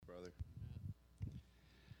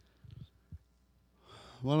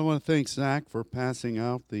Well, I want to thank Zach for passing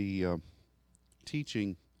out the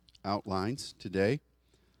teaching outlines today.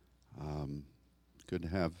 Um, Good to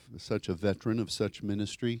have such a veteran of such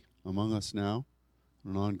ministry among us now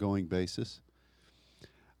on an ongoing basis.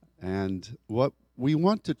 And what we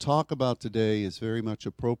want to talk about today is very much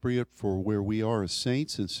appropriate for where we are as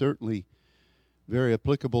saints, and certainly very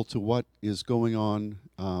applicable to what is going on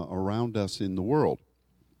around us in the world.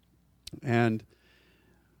 And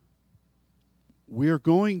we're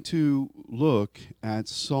going to look at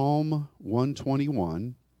Psalm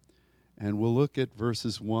 121, and we'll look at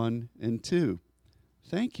verses 1 and 2.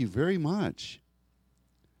 Thank you very much.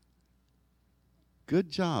 Good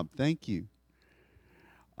job. Thank you.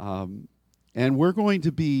 And we're going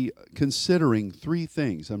to be considering three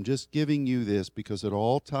things. I'm just giving you this because it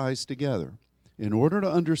all ties together. In order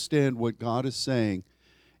to understand what God is saying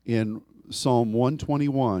in Psalm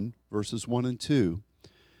 121, verses 1 and 2,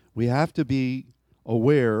 we have to be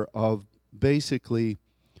aware of basically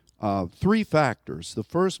three factors. The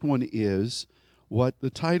first one is what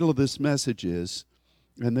the title of this message is,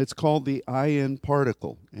 and it's called the ayin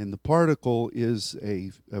particle. And the particle is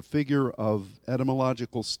a figure of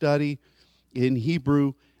etymological study in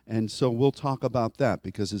Hebrew, and so we'll talk about that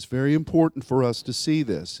because it's very important for us to see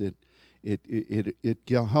this. It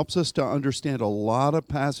helps us to understand a lot of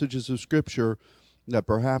passages of Scripture that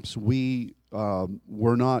perhaps we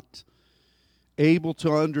were not able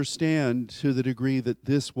to understand to the degree that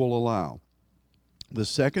this will allow. The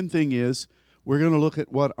second thing is we're going to look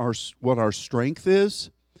at what our strength is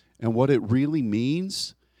and what it really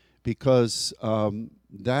means, because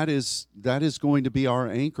that is going to be our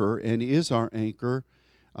anchor and is our anchor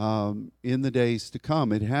in the days to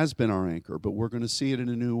come. It has been our anchor, but we're going to see it in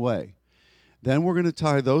a new way. Then we're going to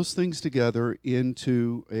tie those things together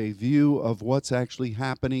into a view of what's actually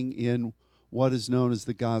happening in what is known as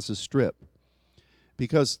the Gaza Strip.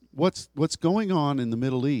 Because what's going on in the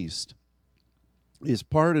Middle East is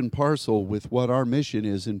part and parcel with what our mission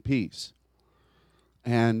is in peace.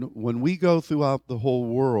 And when we go throughout the whole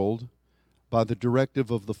world by the directive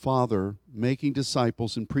of the Father, making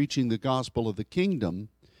disciples and preaching the gospel of the kingdom,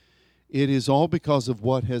 it is all because of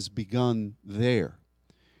what has begun there.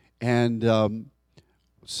 And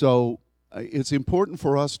so it's important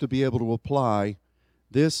for us to be able to apply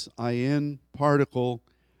this ayin particle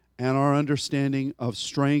and our understanding of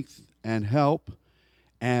strength and help,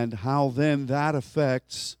 and how then that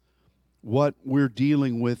affects what we're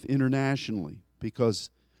dealing with internationally,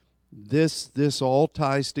 because this all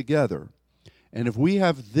ties together. And if we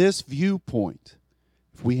have this viewpoint,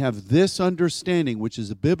 if we have this understanding, which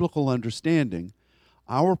is a biblical understanding,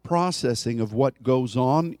 our processing of what goes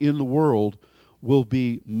on in the world will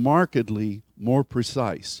be markedly more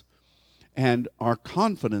precise. And our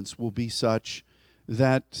confidence will be such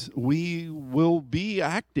that we will be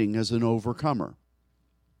acting as an overcomer.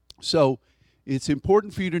 So it's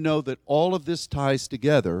important for you to know that all of this ties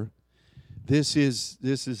together. This is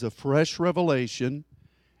a fresh revelation,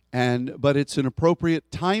 but it's an appropriate,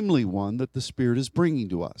 timely one that the Spirit is bringing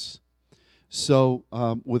to us. So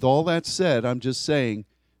with all that said, I'm just saying,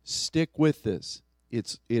 stick with this.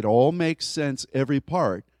 It all makes sense, every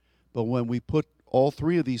part, but when we put all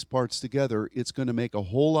three of these parts together, it's going to make a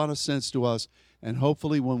whole lot of sense to us. And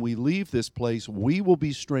hopefully when we leave this place, we will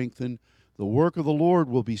be strengthened, the work of the Lord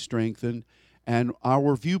will be strengthened, and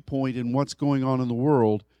our viewpoint in what's going on in the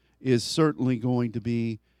world is certainly going to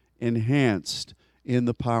be enhanced in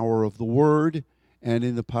the power of the Word and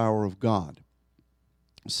in the power of God.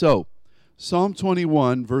 So, Psalm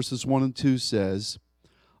 21, verses 1 and 2 says,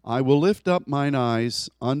 I will lift up mine eyes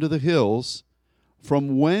unto the hills,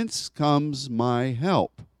 from whence comes my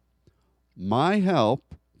help? My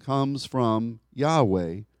help comes from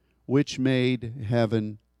Yahweh, which made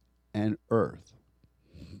heaven and earth.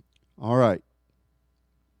 All right.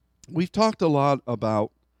 We've talked a lot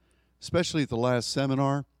about, especially at the last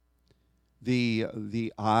seminar, the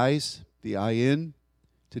eyes, the ayin.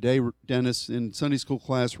 Today, Dennis in Sunday school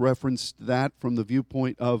class referenced that from the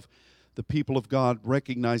viewpoint of the people of God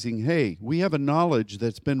recognizing, hey, we have a knowledge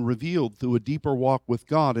that's been revealed through a deeper walk with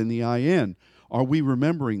God in the ayin. Are we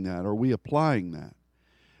remembering that? Are we applying that?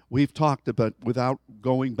 We've talked about, without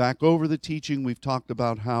going back over the teaching, we've talked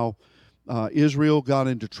about how Israel got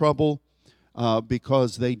into trouble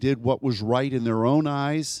because they did what was right in their own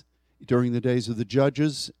eyes during the days of the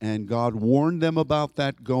judges, and God warned them about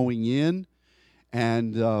that going in.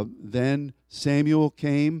 And then Samuel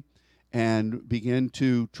came and began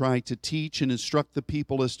to try to teach and instruct the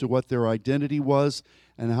people as to what their identity was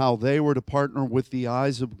and how they were to partner with the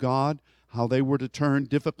eyes of God, how they were to turn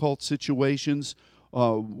difficult situations,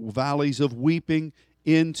 valleys of weeping,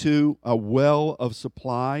 into a well of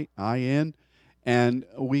supply, ayin, and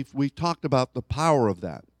we've talked about the power of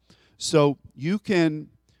that. So you can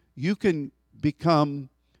become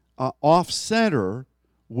off center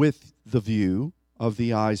with the view of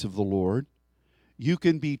the eyes of the Lord. You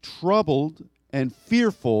can be troubled and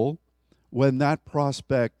fearful when that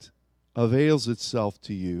prospect avails itself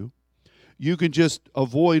to you. You can just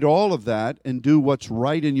avoid all of that and do what's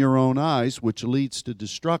right in your own eyes, which leads to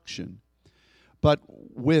destruction. But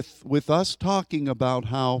with us talking about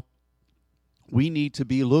how we need to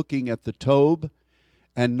be looking at the Tob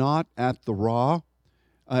and not at the Ra,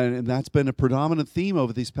 and that's been a predominant theme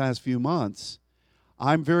over these past few months,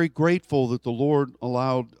 I'm very grateful that the Lord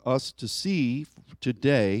allowed us to see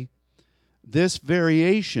today this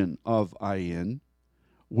variation of ayin,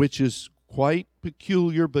 which is quite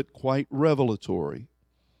peculiar but quite revelatory.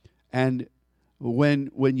 And when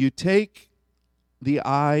you take the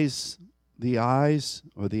eyes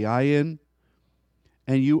or the ayin,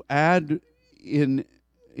 and you add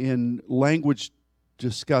in language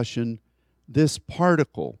discussion this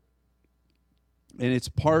particle, and it's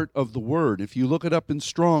part of the word. If you look it up in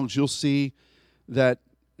Strong's, you'll see that,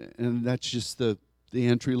 and that's just the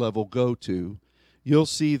entry-level go-to, you'll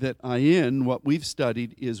see that ayin, what we've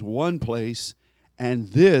studied, is one place, and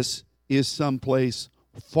this is someplace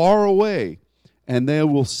far away. And they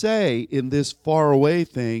will say in this far away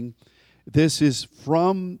thing, this is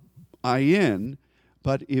from ayin,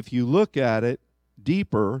 but if you look at it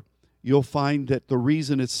deeper, you'll find that the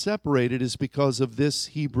reason it's separated is because of this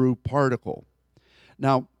Hebrew particle.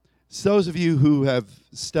 Now, those of you who have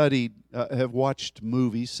studied, have watched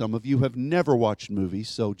movies, some of you have never watched movies,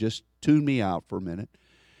 so just tune me out for a minute.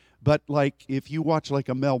 But like if you watch like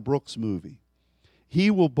a Mel Brooks movie, he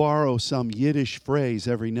will borrow some Yiddish phrase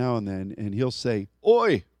every now and then, and he'll say,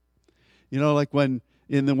 "Oi!" You know, like when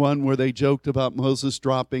in the one where they joked about Moses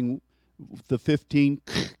dropping the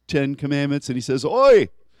 10 commandments, and he says, "Oi!"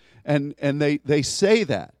 And they say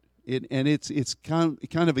that. And it's kind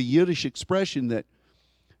of a Yiddish expression that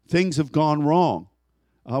things have gone wrong.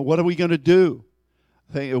 What are we going to do?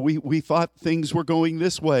 We thought things were going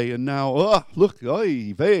this way, and now, look,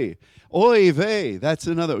 oy vey. That's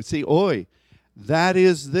another. See, oy, that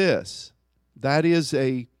is this. That is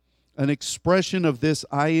an expression of this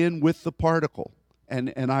ayin with the particle.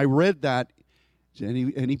 And I read that.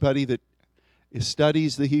 Anybody that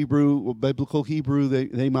studies the Hebrew, biblical Hebrew,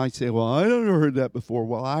 they might say, well, I never heard that before.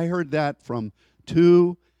 Well, I heard that from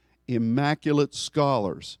two immaculate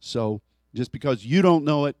scholars. So just because you don't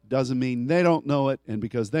know it doesn't mean they don't know it, and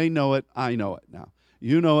because they know it, I know it now.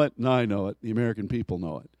 You know it, and I know it. The American people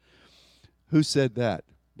know it. Who said that?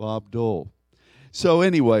 Bob Dole. So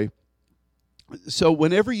anyway, so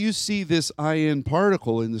whenever you see this ayin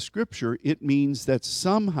particle in the Scripture, it means that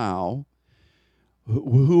somehow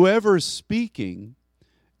whoever's speaking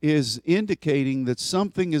is indicating that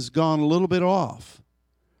something has gone a little bit off.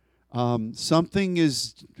 Something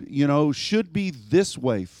is, should be this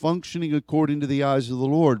way, functioning according to the eyes of the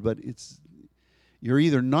Lord, but you're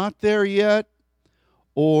either not there yet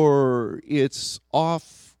or it's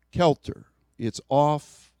off kilter. It's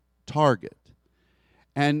off target.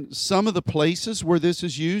 And some of the places where this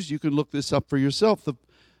is used, you can look this up for yourself.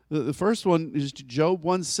 The first one is Job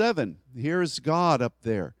 1:7. Here is God up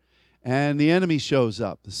there, and the enemy shows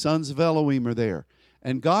up. The sons of Elohim are there.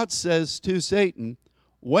 And God says to Satan,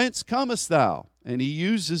 "Whence comest thou?" And he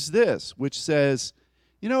uses this, which says,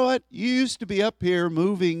 you know what? You used to be up here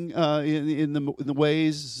moving in the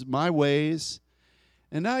ways, my ways,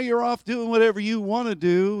 and now you're off doing whatever you want to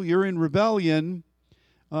do. You're in rebellion.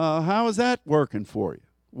 How is that working for you?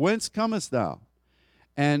 Whence comest thou?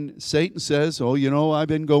 And Satan says, I've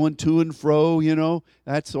been going to and fro,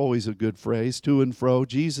 That's always a good phrase, to and fro.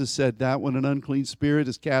 Jesus said that when an unclean spirit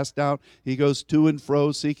is cast out, he goes to and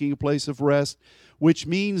fro seeking a place of rest, which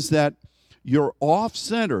means that you're off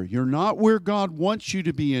center. You're not where God wants you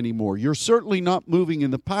to be anymore. You're certainly not moving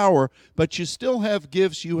in the power, but you still have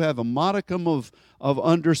gifts. You have a modicum of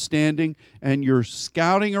understanding, and you're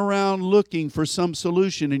scouting around looking for some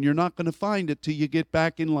solution, and you're not going to find it till you get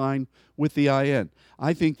back in line with the ayin.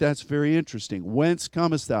 I think that's very interesting. Whence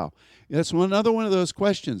comest thou? That's another one of those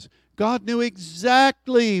questions. God knew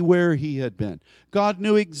exactly where he had been. God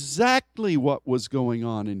knew exactly what was going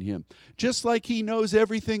on in him, just like he knows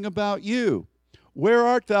everything about you. Where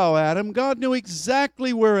art thou, Adam? God knew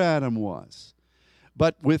exactly where Adam was.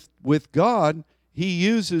 But with God, he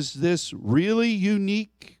uses this really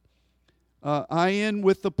unique ayin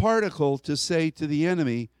with the particle to say to the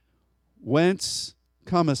enemy, "Whence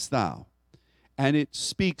comest thou?" And it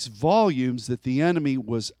speaks volumes that the enemy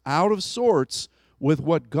was out of sorts with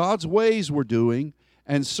what God's ways were doing,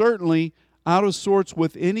 and certainly out of sorts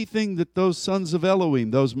with anything that those sons of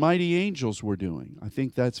Elohim, those mighty angels, were doing. I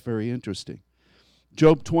think that's very interesting.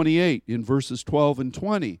 Job 28 in verses 12 and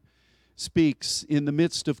 20 speaks in the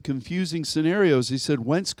midst of confusing scenarios. He said,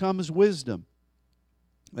 "Whence comes wisdom?"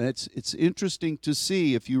 And it's interesting to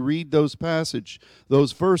see, if you read those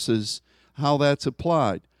verses, how that's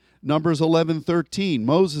applied. Numbers 11:13,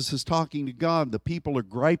 Moses is talking to God. The people are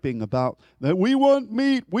griping about that. We want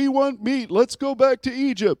meat, let's go back to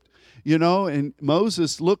Egypt. And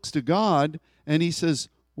Moses looks to God and he says,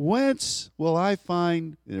 "Whence will I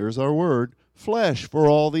find," there's our word, "flesh for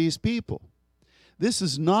all these people?" This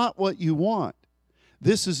is not what you want.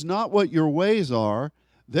 This is not what your ways are.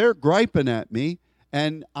 They're griping at me,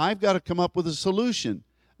 and I've got to come up with a solution.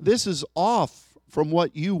 This is off from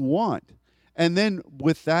what you want. And then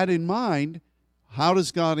with that in mind, how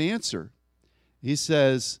does God answer? He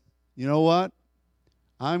says, "You know what?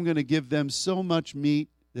 I'm going to give them so much meat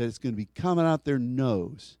that it's going to be coming out their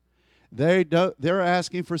nose. They're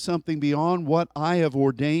asking for something beyond what I have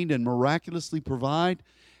ordained and miraculously provide,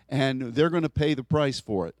 and they're going to pay the price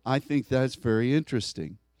for it." I think that's very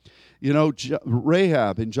interesting.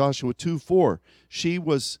 Rahab in Joshua 2:4, she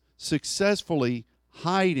was successfully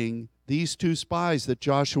hiding these two spies that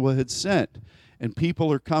Joshua had sent. And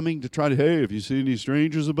people are coming to try to, "Hey, have you seen any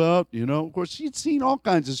strangers about?" Of course, she'd seen all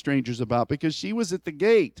kinds of strangers about because she was at the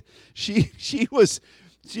gate. She was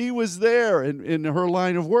there in her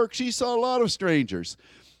line of work. She saw a lot of strangers.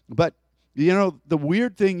 But, the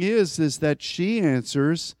weird thing is that she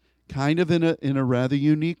answers kind of in a rather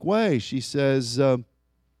unique way. She says, "I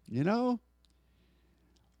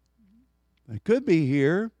could be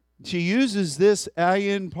here." She uses this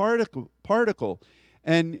ayin particle,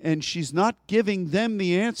 and she's not giving them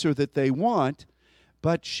the answer that they want,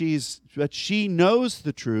 but she knows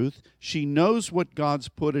the truth. She knows what God's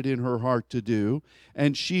put it in her heart to do,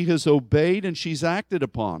 and she has obeyed and she's acted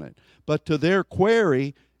upon it. But to their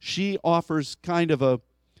query, she offers kind of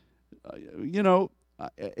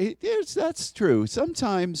that's true.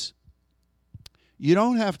 Sometimes you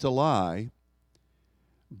don't have to lie,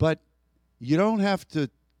 but you don't have to.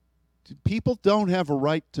 People don't have a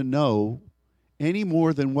right to know any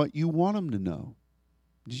more than what you want them to know.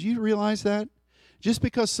 Did you realize that? Just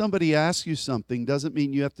because somebody asks you something doesn't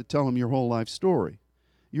mean you have to tell them your whole life story.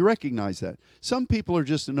 You recognize that. Some people are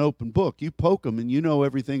just an open book. You poke them and you know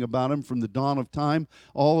everything about them from the dawn of time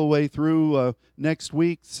all the way through next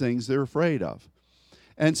week's things they're afraid of.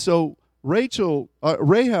 And so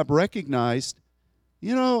Rahab recognized,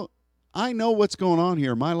 I know what's going on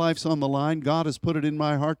here. My life's on the line. God has put it in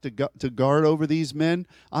my heart to guard over these men.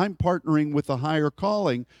 I'm partnering with a higher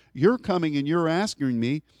calling. You're coming and you're asking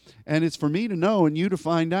me, and it's for me to know and you to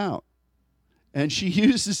find out. And she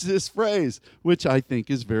uses this phrase, which I think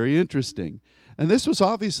is very interesting. And this was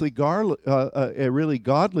obviously a really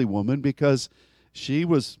godly woman, because she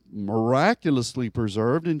was miraculously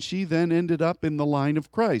preserved, and she then ended up in the line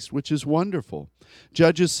of Christ, which is wonderful.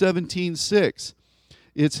 Judges 17:6.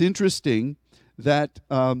 It's interesting that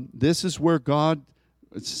this is where God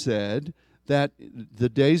said that the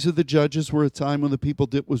days of the judges were a time when the people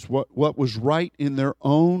did what was right in their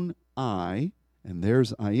own eye, and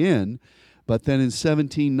there's ayin. But then in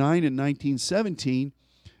 17:9 and 19:17,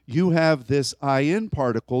 you have this ayin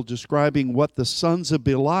particle describing what the sons of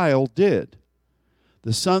Belial did.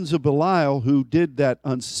 The sons of Belial who did that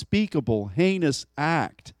unspeakable, heinous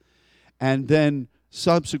act, and then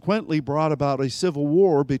subsequently brought about a civil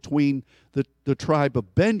war between the tribe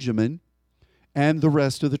of Benjamin and the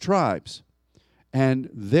rest of the tribes. And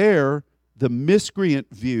there, the miscreant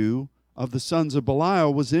view of the sons of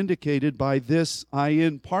Belial was indicated by this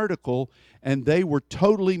ayin particle, and they were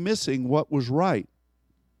totally missing what was right.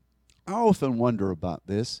 I often wonder about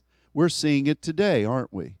this. We're seeing it today,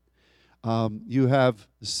 aren't we? You have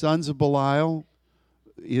the sons of Belial,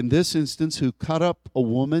 in this instance, who cut up a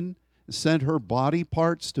woman, sent her body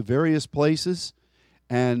parts to various places,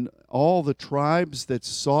 and all the tribes that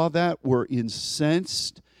saw that were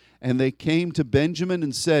incensed, and they came to Benjamin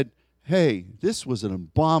and said, "Hey, this was an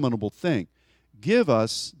abominable thing. Give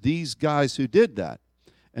us these guys who did that."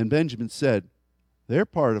 And Benjamin said, "They're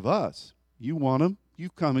part of us. You want them? You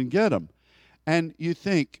come and get them." And you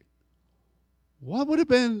think, what would have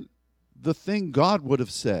been the thing God would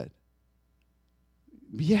have said?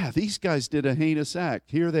 Yeah, these guys did a heinous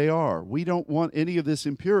act. Here they are. We don't want any of this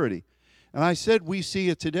impurity. And I said we see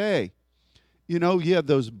it today. You have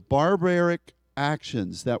those barbaric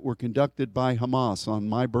actions that were conducted by Hamas on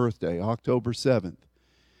my birthday, October 7th.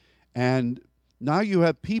 And now you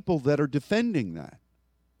have people that are defending that.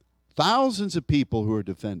 Thousands of people who are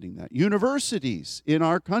defending that. Universities in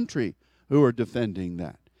our country who are defending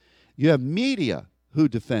that. You have media who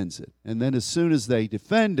defends it. And then as soon as they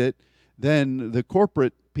defend it, then the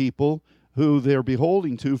corporate people who they're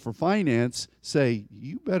beholding to for finance say,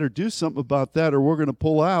 you better do something about that or we're going to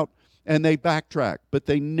pull out. And they backtrack, but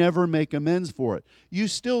they never make amends for it. You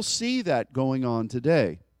still see that going on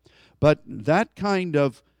today. But that kind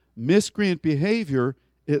of miscreant behavior,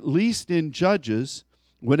 at least in Judges,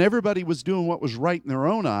 when everybody was doing what was right in their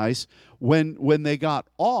own eyes, when they got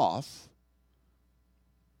off,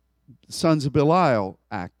 sons of Belial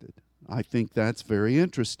acted. I think that's very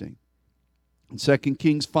interesting. In 2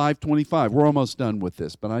 Kings 5:25, we're almost done with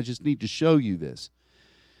this, but I just need to show you this.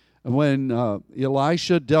 When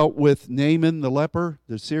Elisha dealt with Naaman the leper,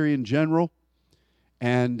 the Syrian general,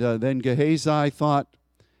 and then Gehazi thought,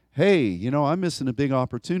 hey, I'm missing a big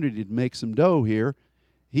opportunity to make some dough here.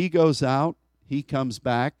 He goes out, he comes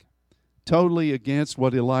back, totally against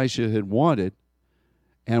what Elisha had wanted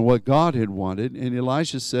and what God had wanted. And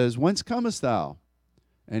Elisha says, whence comest thou?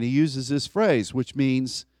 And he uses this phrase, which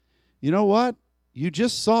means, you know what? You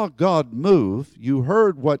just saw God move. You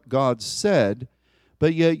heard what God said,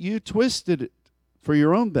 but yet you twisted it for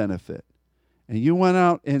your own benefit. And you went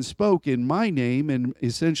out and spoke in my name and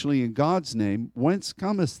essentially in God's name. Whence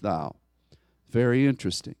comest thou? Very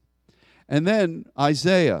interesting. And then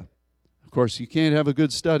Isaiah. Of course, you can't have a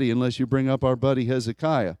good study unless you bring up our buddy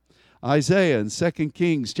Hezekiah. Isaiah in 2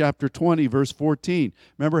 Kings chapter 20, verse 14.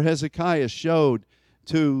 Remember, Hezekiah showed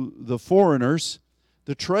to the foreigners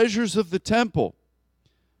the treasures of the temple,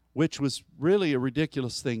 which was really a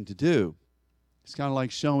ridiculous thing to do. It's kind of like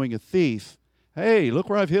showing a thief, hey, look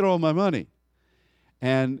where I've hid all my money.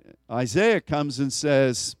 And Isaiah comes and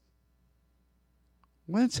says,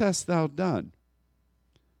 whence hast thou done?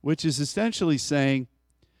 Which is essentially saying,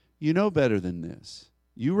 you know better than this.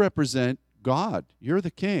 You represent God. You're the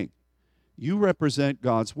king. You represent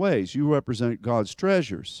God's ways. You represent God's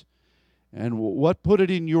treasures. And what put it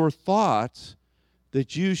in your thoughts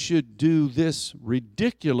that you should do this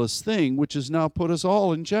ridiculous thing, which has now put us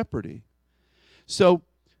all in jeopardy? So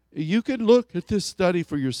you can look at this study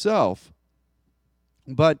for yourself,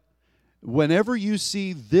 but whenever you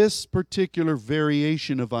see this particular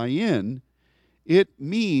variation of ayin, it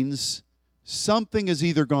means something has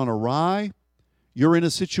either gone awry, you're in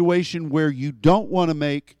a situation where you don't want to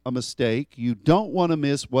make a mistake, you don't want to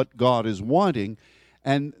miss what God is wanting,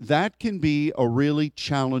 and that can be a really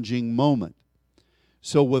challenging moment.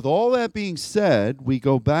 So with all that being said, we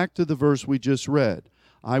go back to the verse we just read.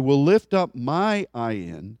 I will lift up my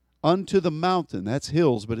ayin unto the mountain. That's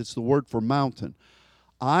hills, but it's the word for mountain.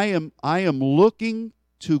 I am looking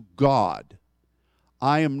to God.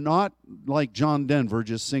 I am not like John Denver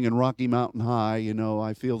just singing Rocky Mountain High,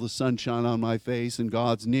 I feel the sunshine on my face and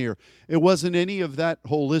God's near. It wasn't any of that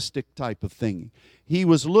holistic type of thing. He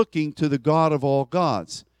was looking to the God of all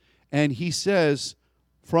gods. And he says,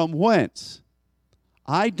 from whence?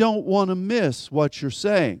 I don't want to miss what you're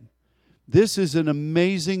saying. This is an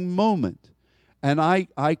amazing moment. And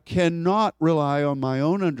I cannot rely on my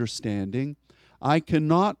own understanding. I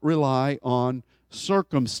cannot rely on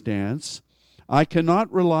circumstance. I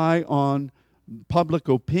cannot rely on public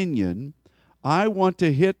opinion. I want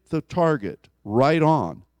to hit the target right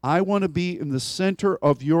on. I want to be in the center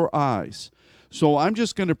of your eyes. So I'm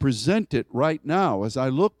just going to present it right now. As I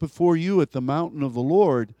look before you at the mountain of the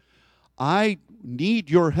Lord, I need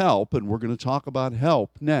your help, and we're going to talk about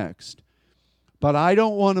help next. But I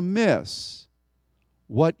don't want to miss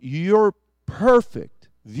what your perfect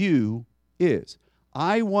view is.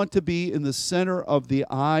 I want to be in the center of the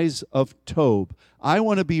eyes of Tob. I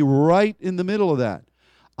want to be right in the middle of that.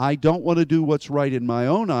 I don't want to do what's right in my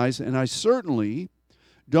own eyes, and I certainly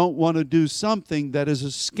don't want to do something that is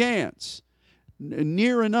askance.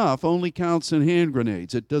 Near enough only counts in hand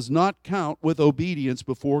grenades. It does not count with obedience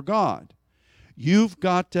before God. You've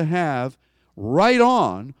got to have right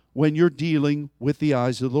on when you're dealing with the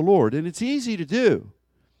eyes of the Lord. And it's easy to do.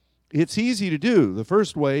 It's easy to do. The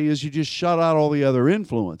first way is you just shut out all the other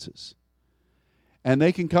influences. And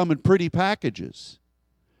they can come in pretty packages.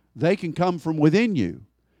 They can come from within you.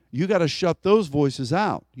 You got to shut those voices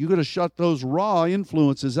out. You got to shut those raw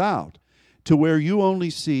influences out to where you only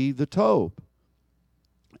see the Tob.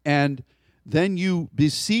 And then you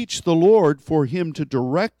beseech the Lord for Him to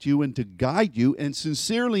direct you and to guide you and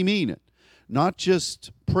sincerely mean it. Not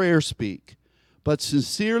just prayer speak, but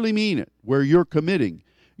sincerely mean it, where you're committing.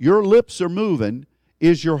 Your lips are moving.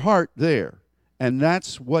 Is your heart there? And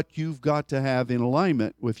that's what you've got to have in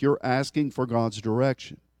alignment with your asking for God's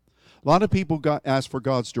direction. A lot of people ask for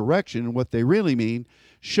God's direction, and what they really mean,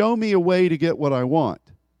 show me a way to get what I want.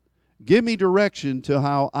 Give me direction to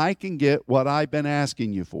how I can get what I've been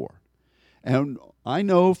asking you for. And I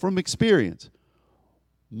know from experience,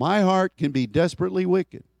 my heart can be desperately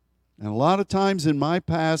wicked. And a lot of times in my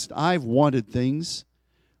past, I've wanted things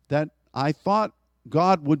that I thought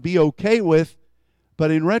God would be okay with. But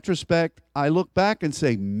in retrospect, I look back and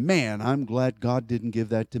say, man, I'm glad God didn't give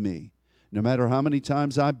that to me. No matter how many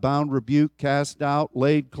times I bound, rebuked, cast out,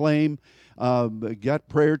 laid claim, got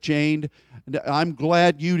prayer chained, I'm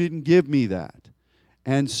glad you didn't give me that.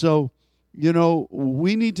 And so,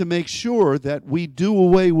 we need to make sure that we do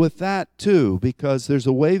away with that too, because there's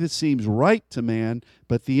a way that seems right to man,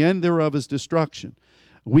 but the end thereof is destruction.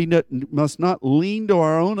 We must not lean to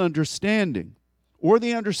our own understanding or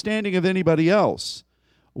the understanding of anybody else.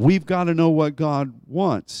 We've got to know what God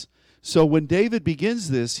wants. So when David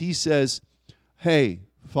begins this, he says, hey,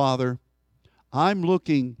 Father, I'm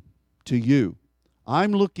looking to you.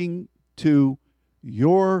 I'm looking to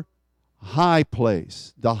your high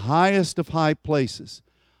place, the highest of high places.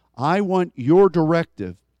 I want your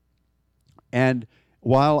directive. And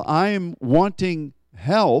while I am wanting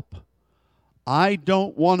help, I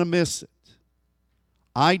don't want to miss it.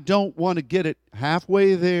 I don't want to get it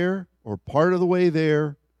halfway there or part of the way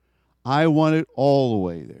there. I want it all the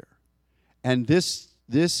way there. And this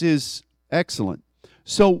is excellent.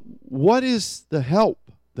 So what is the help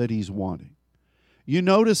that he's wanting? You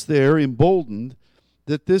notice there, emboldened,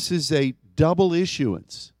 that this is a double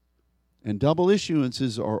issuance. And double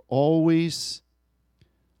issuances are always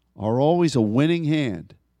a winning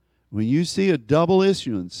hand. When you see a double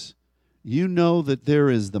issuance, you know that there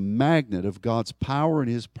is the magnet of God's power and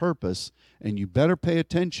his purpose, and you better pay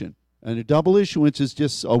attention. And a double issuance is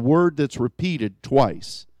just a word that's repeated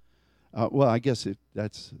twice. Well, I guess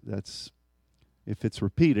that's if it's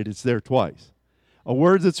repeated, it's there twice. A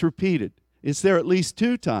word that's repeated, it's there at least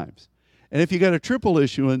 2 times. And if you got a triple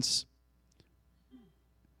issuance,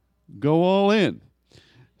 go all in.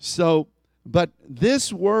 So, but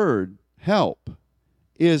this word, help,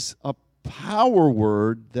 is a power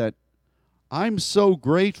word that I'm so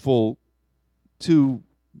grateful to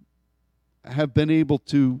have been able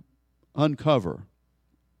to uncover.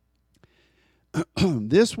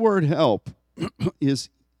 This word help is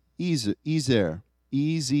ezer,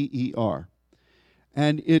 E-Z-E-R.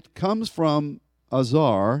 And it comes from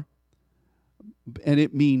azar, and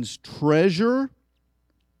it means treasure,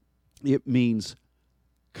 it means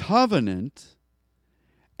covenant,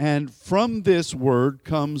 and from this word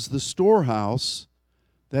comes the storehouse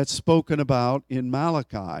that's spoken about in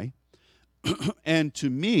Malachi. And to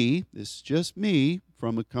me, this is just me,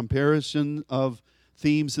 from a comparison of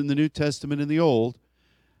themes in the New Testament and the Old,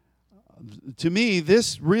 to me,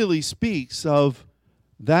 this really speaks of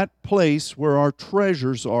that place where our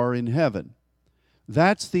treasures are in heaven.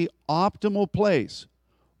 That's the optimal place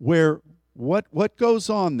where what goes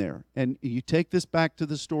on there. And you take this back to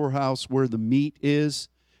the storehouse where the meat is.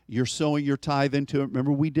 You're sowing your tithe into it.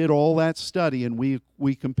 Remember, we did all that study, and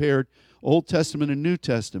we compared Old Testament and New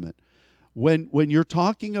Testament. When you're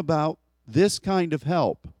talking about this kind of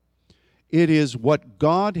help, it is what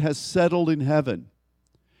God has settled in heaven.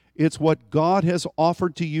 It's what God has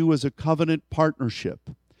offered to you as a covenant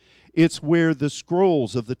partnership. It's where the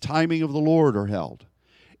scrolls of the timing of the Lord are held.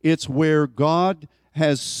 It's where God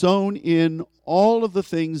has sown in all of the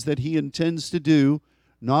things that he intends to do,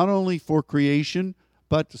 not only for creation,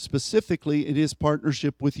 but specifically in his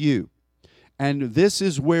partnership with you. And this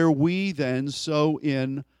is where we then sow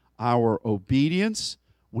in our obedience.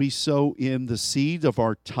 We sow in the seed of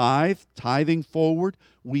our tithing forward.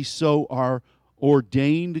 We sow our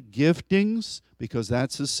ordained giftings, because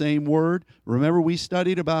that's the same word. Remember, we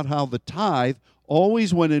studied about how the tithe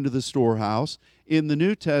always went into the storehouse. In the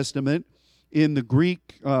New Testament, in the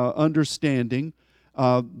Greek understanding,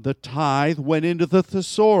 the tithe went into the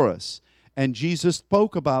thesaurus. And Jesus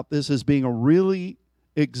spoke about this as being a really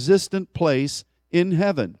existent place in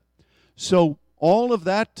heaven. So all of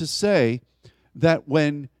that to say that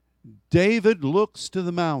when David looks to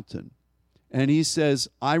the mountain and he says,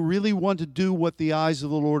 I really want to do what the eyes of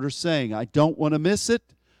the Lord are saying. I don't want to miss it.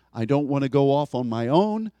 I don't want to go off on my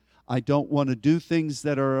own. I don't want to do things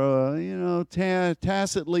that are,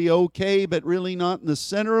 tacitly okay, but really not in the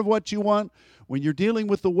center of what you want. When you're dealing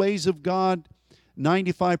with the ways of God,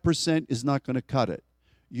 95% is not going to cut it.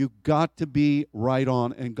 You've got to be right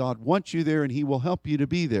on, and God wants you there, and he will help you to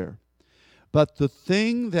be there. But the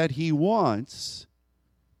thing that he wants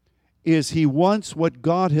is he wants what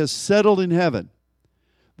God has settled in heaven.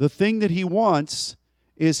 The thing that he wants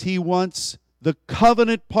is he wants the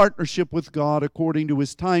covenant partnership with God according to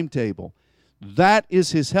his timetable. That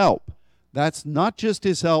is his help. That's not just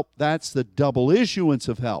his help, that's the double issuance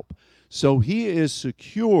of help. So he is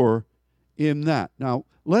secure in that. Now,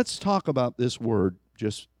 let's talk about this word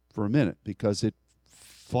just for a minute because it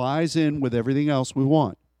flies in with everything else we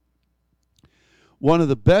want. One of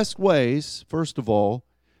the best ways, first of all,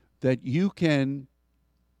 that you can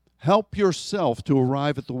help yourself to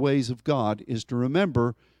arrive at the ways of God is to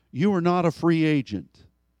remember you are not a free agent.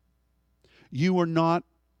 You are not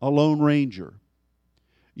a lone ranger.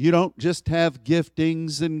 You don't just have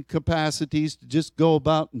giftings and capacities to just go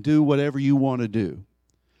about and do whatever you want to do.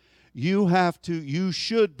 You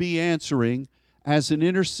should be answering as an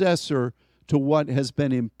intercessor to what has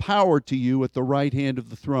been empowered to you at the right hand of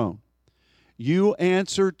the throne. You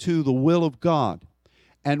answer to the will of God.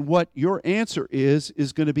 And what your answer is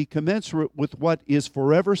going to be commensurate with what is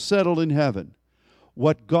forever settled in heaven.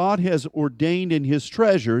 What God has ordained in His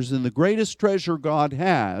treasures, and the greatest treasure God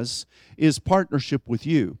has is partnership with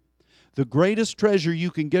you. The greatest treasure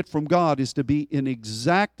you can get from God is to be in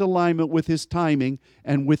exact alignment with His timing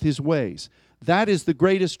and with His ways. That is the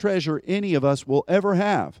greatest treasure any of us will ever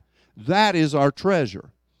have. That is our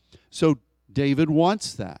treasure. So David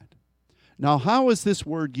wants that. Now, how is this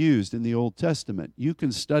word used in the Old Testament? You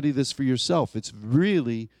can study this for yourself. It's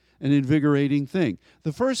really an invigorating thing.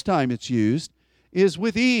 The first time it's used is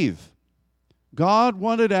with Eve. God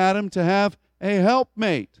wanted Adam to have a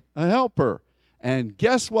helpmate, a helper. And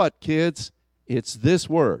guess what, kids? It's this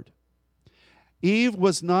word. Eve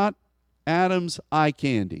was not Adam's eye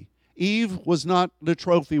candy. Eve was not the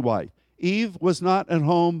trophy wife. Eve was not at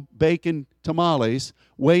home baking tamales,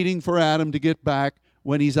 waiting for Adam to get back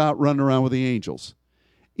when he's out running around with the angels.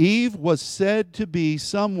 Eve was said to be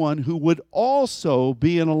someone who would also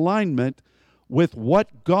be in alignment with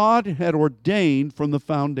what God had ordained from the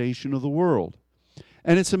foundation of the world.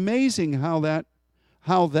 And it's amazing how that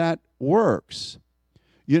works.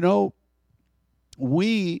 You know,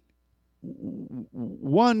 one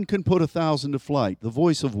can put 1,000 to flight. The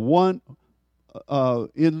voice of one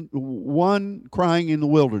crying in the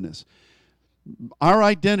wilderness. Our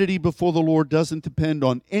identity before the Lord doesn't depend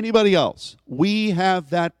on anybody else. We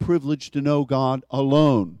have that privilege to know God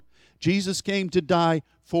alone. Jesus came to die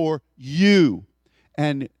for you.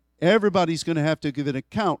 And everybody's going to have to give an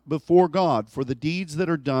account before God for the deeds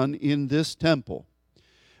that are done in this temple.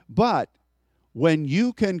 But when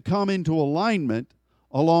you can come into alignment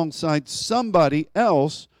alongside somebody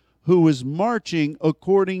else who is marching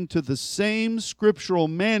according to the same scriptural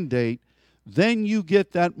mandate, then you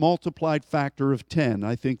get that multiplied factor of 10.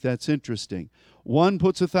 I think that's interesting. 1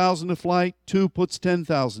 puts 1,000 to flight, 2 puts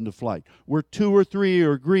 10,000 to flight. Where 2 or 3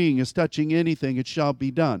 are agreeing as touching anything, it shall be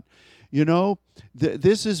done. You know,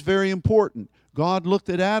 this is very important. God looked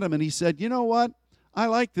at Adam and He said, you know what? I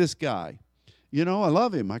like this guy. You know, I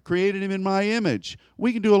love him. I created him in my image.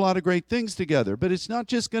 We can do a lot of great things together, but it's not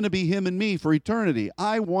just going to be him and me for eternity.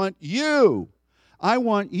 I want you. I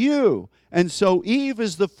want you. And so Eve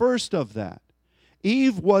is the first of that.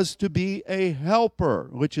 Eve was to be a helper,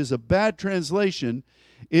 which is a bad translation.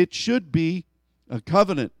 It should be a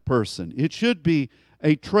covenant person. It should be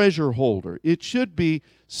a treasure holder. It should be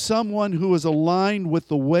someone who is aligned with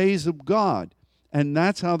the ways of God. And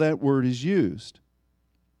that's how that word is used.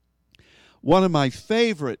 One of my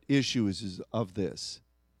favorite issues of this,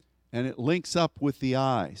 and it links up with the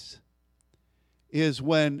eyes, is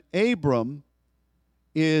when Abram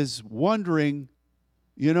is wondering,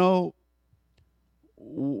 you know,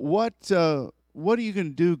 what are you going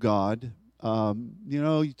to do, God? You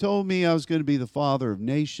know, you told me I was going to be the father of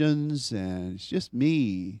nations, and it's just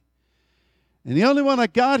me. And the only one I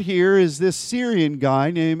got here is this Syrian guy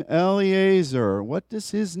named Eliezer. What does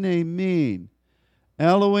his name mean?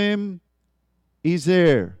 Elohim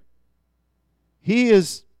Ezer. He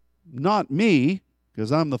is not me,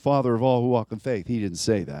 because I'm the father of all who walk in faith. He didn't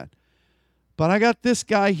say that. But I got this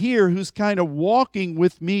guy here who's kind of walking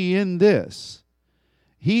with me in this.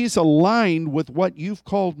 He's aligned with what you've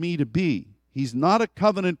called me to be. He's not a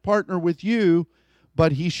covenant partner with you,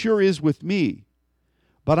 but he sure is with me.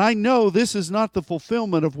 But I know this is not the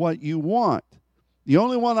fulfillment of what you want. The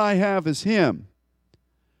only one I have is him.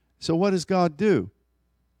 So what does God do?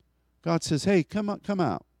 God says, hey, come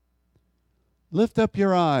out. Lift up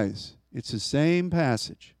your eyes. It's the same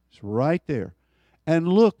passage. It's right there. And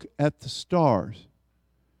look at the stars.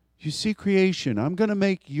 You see creation. I'm going to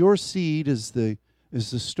make your seed as the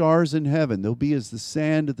stars in heaven. They'll be as the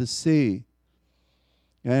sand of the sea.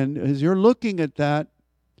 And as you're looking at that,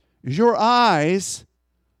 as your eyes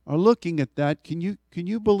are looking at that, can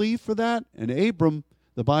you believe for that? And Abram,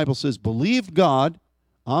 the Bible says, believed God,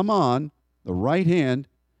 Aman, the right hand,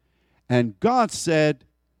 and God said,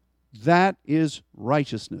 that is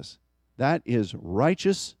righteousness. That is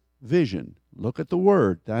righteous vision. Look at the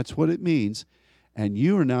word. That's what it means. And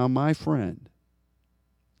you are now my friend.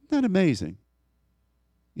 that amazing?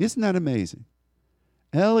 Isn't that amazing?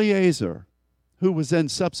 Eliezer, who was then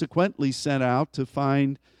subsequently sent out to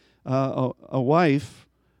find a wife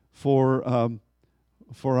for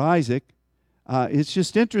Isaac, it's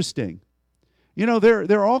just interesting. You know,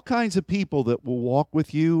 there are all kinds of people that will walk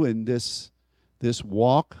with you in this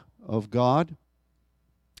walk of God.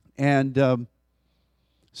 And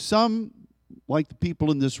some, like the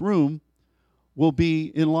people in this room, will be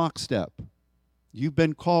in lockstep. You've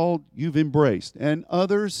been called, you've embraced. And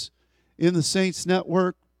others in the Saints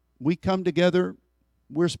Network, we come together,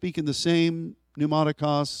 we're speaking the same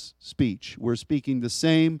pneumatikos speech. We're speaking the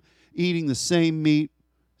same, eating the same meat,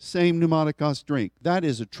 same pneumatikos drink. That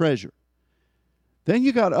is a treasure. Then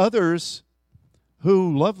you got others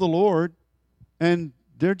who love the Lord, and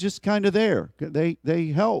they're just kind of there. They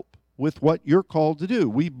help with what you're called to do.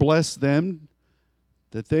 We bless them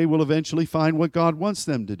that they will eventually find what God wants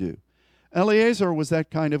them to do. Eliezer was that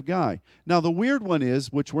kind of guy. Now, the weird one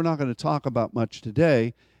is, which we're not going to talk about much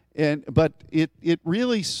today, but it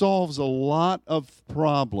really solves a lot of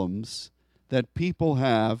problems that people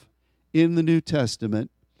have in the New Testament,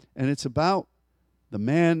 and it's about the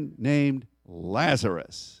man named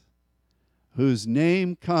Lazarus, whose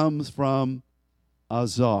name comes from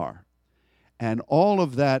Azar, and all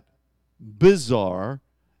of that bizarre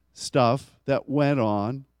stuff that went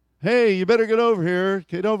on. Hey, you better get over here.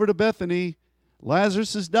 Get over to Bethany.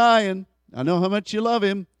 Lazarus is dying. I know how much you love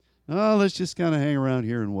him. Oh, let's just kind of hang around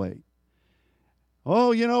here and wait.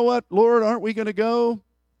 Oh, you know what, Lord, aren't we going to go?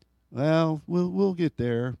 Well, we'll get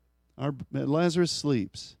there. Lazarus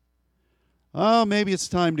sleeps. Oh, maybe it's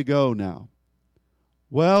time to go now.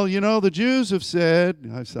 Well, you know, the Jews have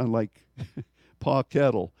said, I sound like Pa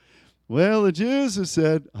Kettle. Well, the Jews have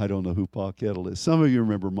said, I don't know who Pa Kettle is. Some of you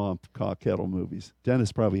remember Mom Pa Kettle movies.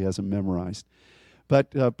 Dennis probably hasn't memorized.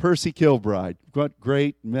 But Percy Kilbride, what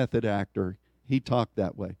great method actor. He talked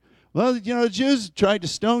that way. Well, you know, the Jews tried to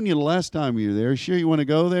stone you the last time you were there. Sure you want to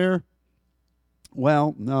go there?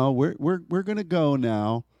 Well, no, we're going to go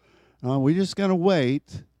now. We're just going to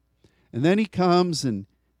wait. And then he comes and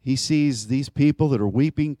he sees these people that are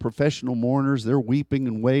weeping, professional mourners. They're weeping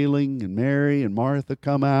and wailing, and Mary and Martha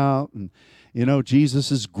come out, and, you know,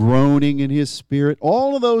 Jesus is groaning in his spirit.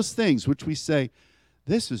 All of those things which we say,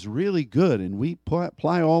 this is really good, and we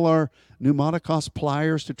apply all our pneumatikos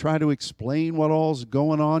pliers to try to explain what all's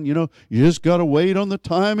going on. You know, you just got to wait on the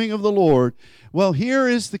timing of the Lord. Well, here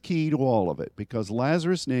is the key to all of it, because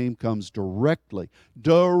Lazarus' name comes directly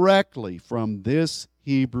from this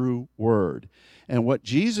Hebrew word. And what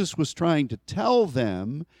Jesus was trying to tell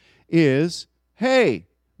them is, hey,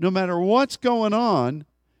 no matter what's going on,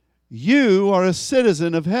 you are a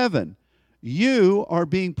citizen of heaven. You are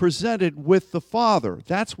being presented with the Father.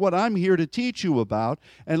 That's what I'm here to teach you about.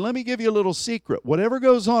 And let me give you a little secret. Whatever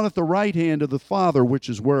goes on at the right hand of the Father, which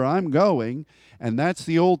is where I'm going, and that's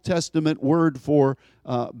the Old Testament word for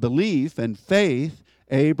belief and faith,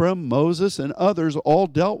 Abram, Moses, and others all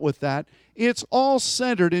dealt with that. It's all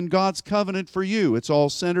centered in God's covenant for you. It's all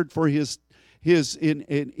centered for his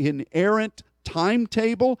inerrant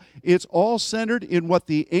timetable. It's all centered in what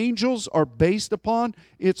the angels are based upon.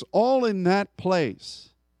 It's all in that place.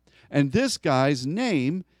 And this guy's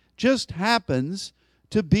name just happens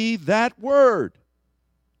to be that word.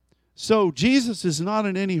 So Jesus is not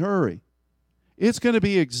in any hurry. It's going to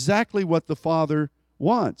be exactly what the Father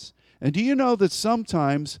wants. And do you know that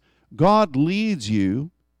sometimes God leads you,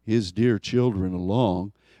 his dear children,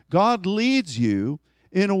 along? God leads you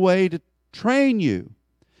in a way to train you.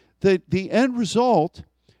 The end result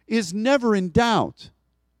is never in doubt.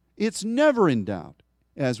 It's never in doubt.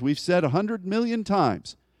 As we've said 100 million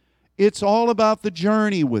times, it's all about the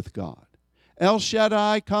journey with God. El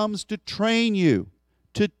Shaddai comes to train you,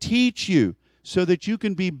 to teach you, so that you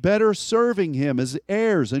can be better serving him as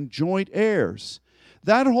heirs and joint heirs.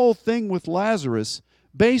 That whole thing with Lazarus,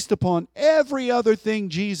 based upon every other thing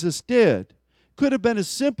Jesus did, could have been as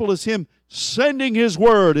simple as him sending his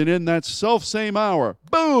word, and in that self-same hour,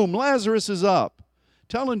 boom, Lazarus is up,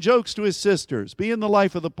 telling jokes to his sisters, being the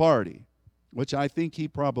life of the party, which I think he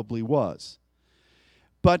probably was.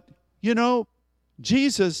 But, you know,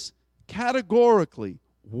 Jesus categorically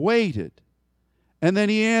waited, and then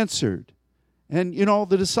he answered. And, you know,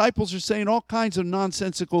 the disciples are saying all kinds of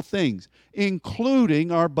nonsensical things, including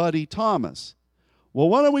our buddy Thomas. Well,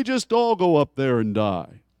 why don't we just all go up there and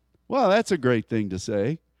die? Well, that's a great thing to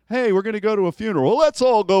say. Hey, we're going to go to a funeral. Well, let's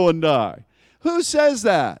all go and die. Who says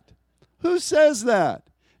that? Who says that?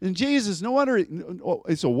 And Jesus, no wonder,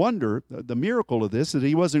 it's a wonder, the miracle of this, that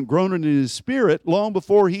he wasn't groaning in his spirit long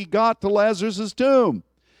before he got to Lazarus' tomb,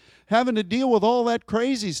 having to deal with all that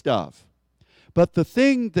crazy stuff. But the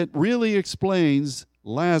thing that really explains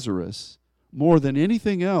Lazarus more than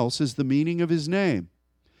anything else is the meaning of his name.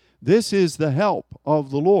 This is the help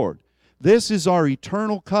of the Lord. This is our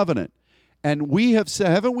eternal covenant. And we have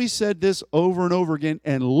said, haven't we said this over and over again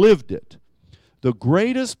and lived it? The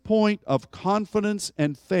greatest point of confidence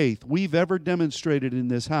and faith we've ever demonstrated in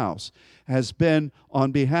this house has been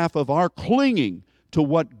on behalf of our clinging to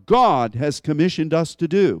what God has commissioned us to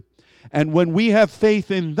do. And when we have faith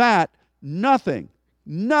in that, nothing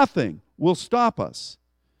will stop us.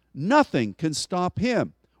 Nothing can stop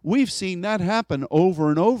him. We've seen that happen over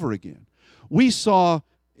and over again. We saw,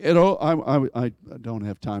 I don't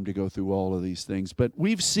have time to go through all of these things, but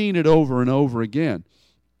we've seen it over and over again.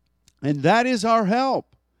 And that is our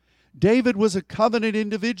help. David was a covenant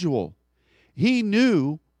individual. He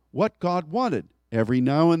knew what God wanted. Every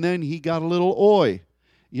now and then he got a little oi.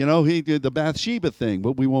 He did the Bathsheba thing,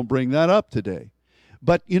 but we won't bring that up today.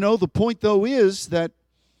 But, the point, though, is that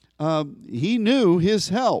he knew his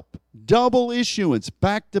help. Double issuance,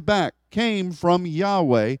 back to back, came from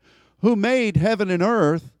Yahweh, who made heaven and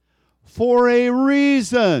earth for a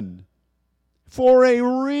reason. For a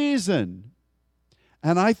reason.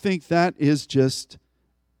 And I think that is just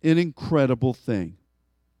an incredible thing.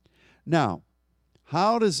 Now,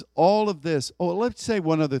 how does all of this... Oh, let's say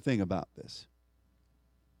one other thing about this.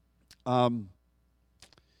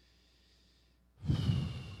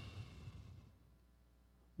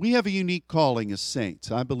 We have a unique calling as saints.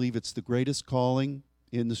 I believe it's the greatest calling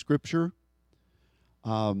in the Scripture.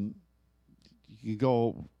 You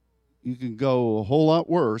can go a whole lot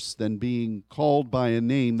worse than being called by a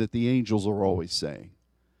name that the angels are always saying.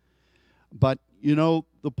 But,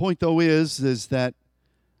 the point, though, is that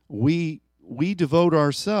we devote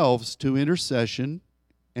ourselves to intercession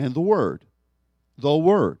and the Word. The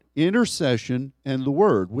Word. Intercession and the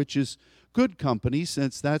Word, which is good company,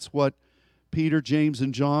 since that's what Peter, James,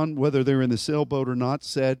 and John, whether they're in the sailboat or not,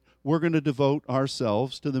 said, we're going to devote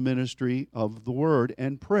ourselves to the ministry of the Word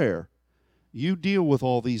and prayer. You deal with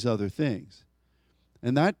all these other things.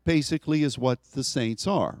 And that basically is what the saints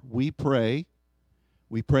are. We pray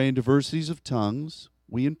in diversities of tongues,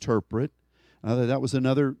 we interpret. That was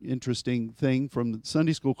another interesting thing from the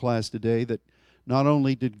Sunday school class today, that not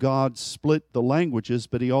only did God split the languages,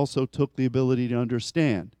 but he also took the ability to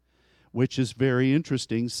understand, which is very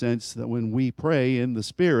interesting, since that when we pray in the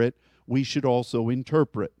Spirit, we should also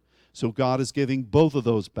interpret. So God is giving both of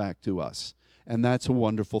those back to us, and that's a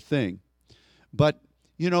wonderful thing. But,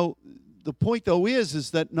 the point, though,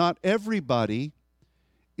 is that not everybody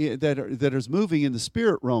that is moving in the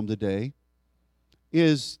spirit realm today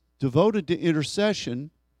is devoted to intercession,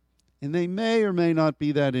 and they may or may not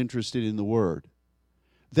be that interested in the Word.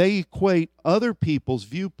 They equate other people's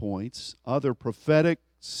viewpoints, other prophetic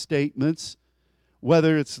statements,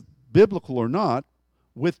 whether it's biblical or not,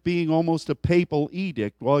 with being almost a papal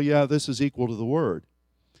edict. Well, yeah, this is equal to the Word.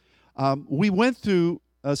 We went through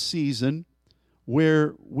a season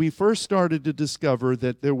where we first started to discover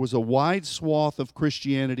that there was a wide swath of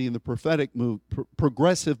Christianity in the prophetic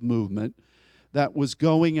progressive movement that was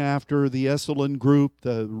going after the Esalen group,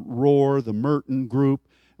 the Rohr, the Merton group.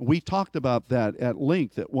 We talked about that at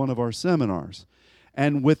length at one of our seminars.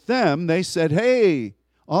 And with them, they said, hey,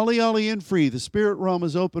 Ali and free, the spirit realm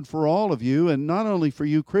is open for all of you, and not only for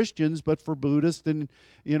you Christians, but for Buddhists and,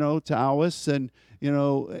 Taoists and,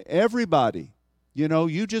 everybody.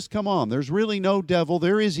 You just come on. There's really no devil.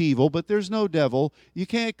 There is evil, but there's no devil. You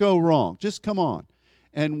can't go wrong. Just come on.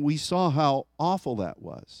 And we saw how awful that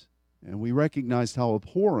was. And we recognized how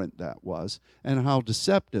abhorrent that was and how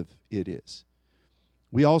deceptive it is.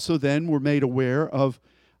 We also then were made aware of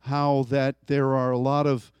how that there are a lot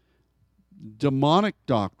of demonic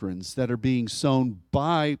doctrines that are being sown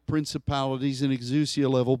by principalities and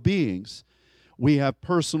exousia level beings. We have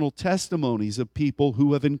personal testimonies of people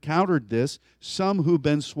who have encountered this, some who've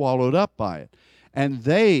been swallowed up by it. And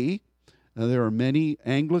there are many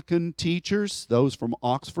Anglican teachers, those from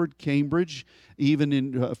Oxford, Cambridge,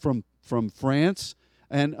 even from France,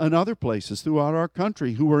 and other places throughout our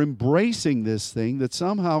country, who are embracing this thing, that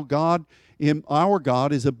somehow our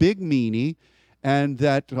God is a big meanie, and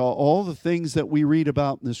that all the things that we read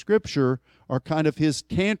about in the Scripture are kind of his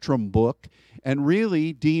tantrum book. And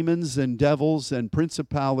really, demons and devils and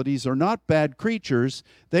principalities are not bad creatures.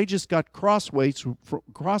 They just got crossways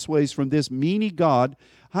from this meanie God.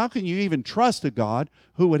 How can you even trust a God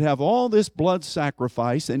who would have all this blood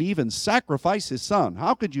sacrifice and even sacrifice his son?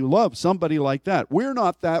 How could you love somebody like that? We're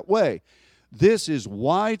not that way. This is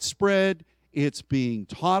widespread It's being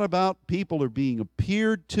taught about. People are being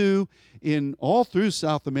appeared to in all through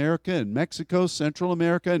South America and Mexico, Central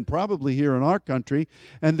America, and probably here in our country.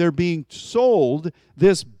 And they're being sold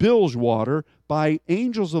this bilge water by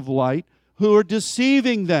angels of light who are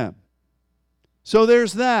deceiving them. So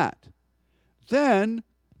there's that. Then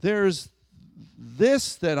there's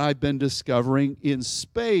this that I've been discovering in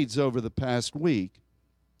spades over the past week,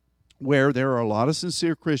 where there are a lot of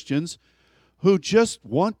sincere Christians who just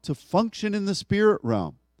want to function in the spirit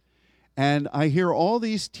realm. And I hear all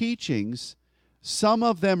these teachings. Some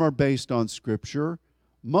of them are based on Scripture.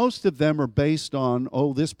 Most of them are based on,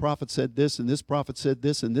 oh, this prophet said this, and this prophet said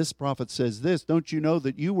this, and this prophet says this. Don't you know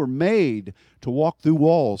that you were made to walk through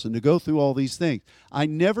walls and to go through all these things? I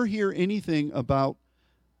never hear anything about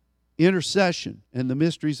intercession and the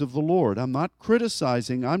mysteries of the Lord. I'm not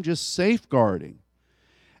criticizing. I'm just safeguarding.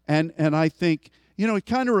 And I think, it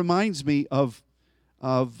kind of reminds me of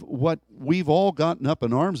what we've all gotten up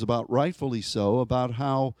in arms about, rightfully so, about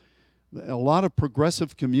how a lot of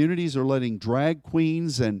progressive communities are letting drag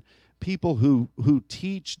queens and people who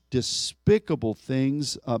teach despicable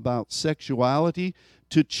things about sexuality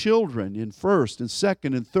to children in first and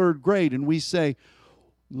second and third grade. And we say,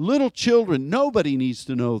 little children, nobody needs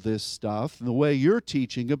to know this stuff the way you're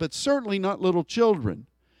teaching it, but certainly not little children.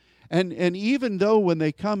 And even though when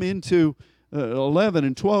they come into 11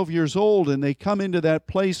 and 12 years old and they come into that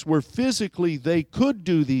place where physically they could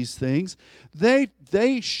do these things,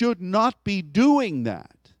 they should not be doing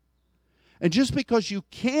that. And just because you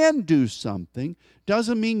can do something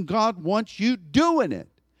doesn't mean God wants you doing it.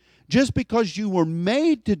 Just because you were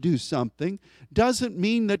made to do something doesn't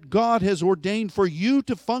mean that God has ordained for you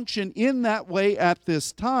to function in that way at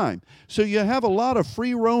this time. So you have a lot of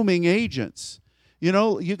free roaming agents. You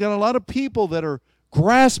got a lot of people that are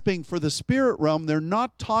grasping for the spirit realm. They're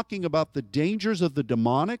not talking about the dangers of the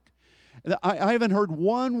demonic. I haven't heard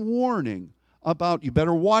one warning about, you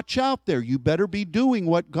better watch out there. You better be doing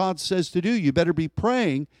what God says to do. You better be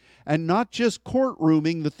praying and not just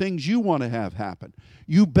courtrooming the things you want to have happen.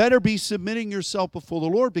 You better be submitting yourself before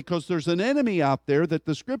the Lord, because there's an enemy out there that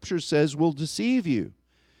the Scripture says will deceive you.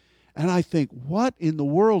 And I think, what in the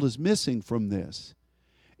world is missing from this?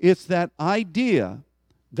 It's that idea,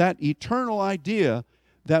 that eternal idea,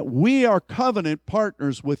 that we are covenant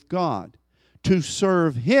partners with God to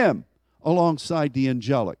serve Him alongside the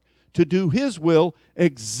angelic, to do His will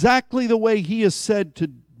exactly the way He has said to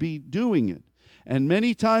be doing it. And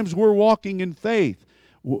many times we're walking in faith.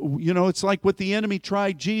 It's like what the enemy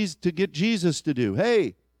tried to get Jesus to do.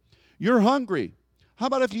 Hey, you're hungry. How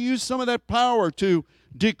about if you use some of that power to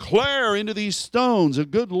declare into these stones a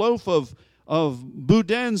good loaf of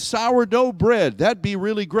boudin sourdough bread? That'd be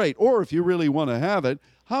really great. Or if you really want to have it,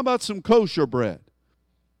 how about some kosher bread?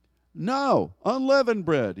 No, unleavened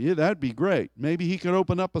bread. Yeah, that'd be great. Maybe he could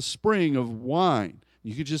open up a spring of wine.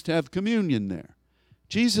 You could just have communion there.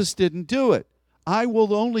 Jesus didn't do it. I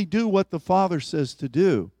will only do what the Father says to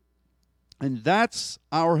do. And that's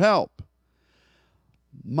our help.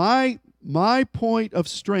 My point of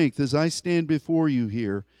strength as I stand before you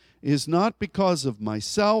here is not because of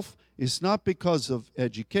myself. It's not because of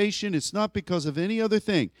education. It's not because of any other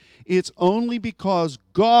thing. It's only because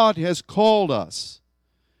God has called us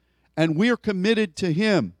and we're committed to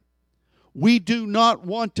Him. We do not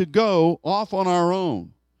want to go off on our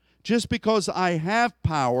own. Just because I have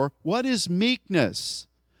power, what is meekness?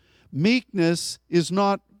 Meekness is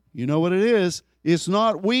not, you know what it is? It's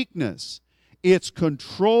not weakness. It's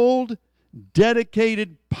controlled,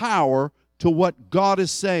 dedicated power to what God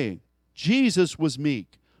is saying. Jesus was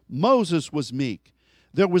meek. Moses was meek.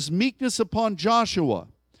 There was meekness upon Joshua.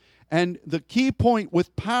 And the key point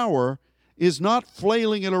with power is not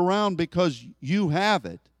flailing it around because you have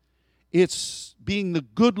it. It's being the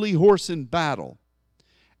goodly horse in battle.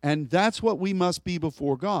 And that's what we must be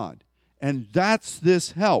before God. And that's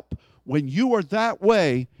this help. When you are that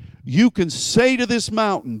way, you can say to this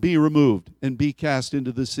mountain, be removed and be cast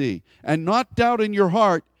into the sea. And not doubt in your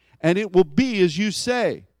heart, and it will be as you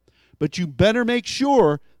say. But you better make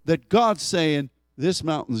sure that God's saying, this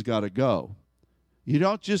mountain's got to go. You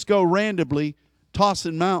don't just go randomly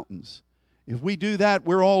tossing mountains. If we do that,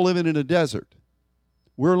 we're all living in a desert.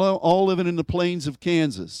 We're all living in the plains of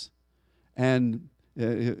Kansas. And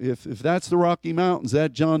if that's the Rocky Mountains,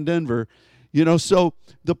 that John Denver, so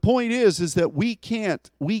the point is that we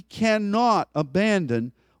cannot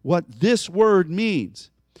abandon what this word means.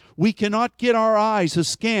 We cannot get our eyes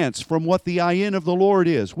askance from what the ayin of the Lord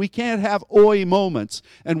is. We can't have oi moments,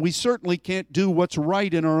 and we certainly can't do what's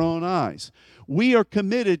right in our own eyes. We are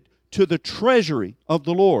committed to the treasury of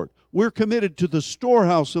the Lord. We're committed to the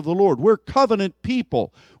storehouse of the Lord. We're covenant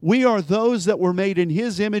people. We are those that were made in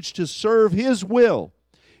His image to serve His will.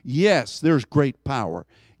 Yes, there's great power.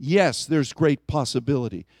 Yes, there's great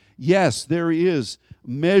possibility. Yes, there is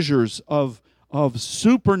measures of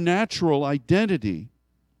supernatural identity.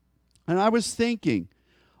 And I was thinking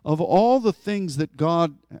of all the things that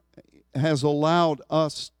God has allowed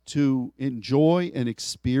us to enjoy and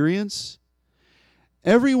experience.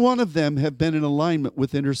 Every one of them have been in alignment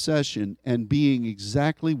with intercession and being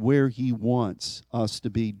exactly where He wants us to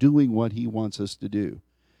be, doing what He wants us to do.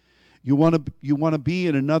 You want to be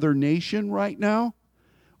in another nation right now?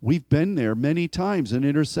 We've been there many times in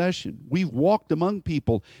intercession. We've walked among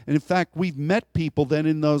people. And in fact, we've met people then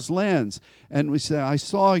in those lands. And we say, I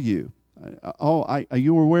saw you.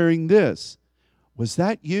 You were wearing this. Was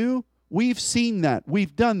that you? We've seen that.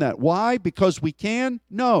 We've done that. Why? Because we can?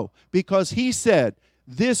 No. Because He said,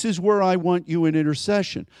 this is where I want you in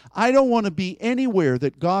intercession. I don't want to be anywhere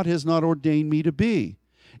that God has not ordained me to be.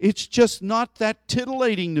 It's just not that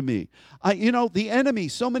titillating to me. The enemy,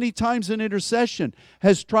 so many times in intercession,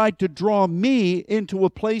 has tried to draw me into a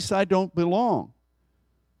place I don't belong.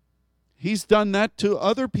 He's done that to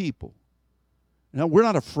other people. Now, we're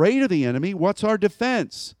not afraid of the enemy. What's our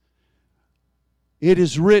defense? It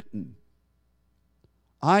is written,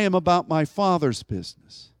 I am about my Father's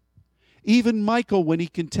business. Even Michael, when he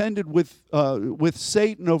contended with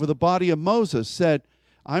Satan over the body of Moses, said,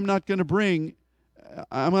 I'm not going to bring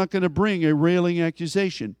a railing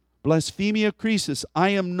accusation. Blasphemia crisis. I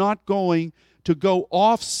am not going to go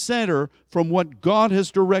off center from what God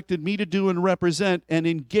has directed me to do and represent and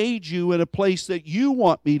engage you in a place that you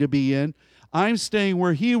want me to be in. I'm staying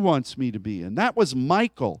where He wants me to be in. That was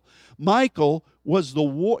Michael. Michael is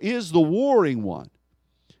the warring one.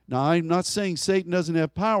 Now, I'm not saying Satan doesn't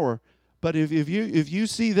have power, but if you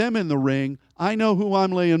see them in the ring, I know who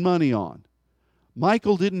I'm laying money on.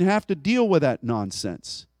 Michael didn't have to deal with that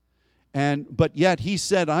nonsense. But yet he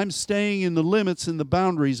said, I'm staying in the limits and the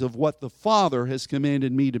boundaries of what the Father has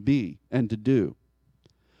commanded me to be and to do.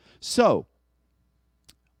 So,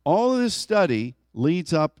 all of this study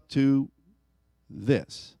leads up to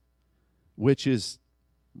this, which is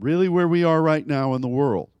really where we are right now in the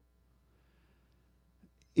world.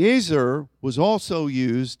 Ezer was also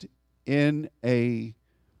used in a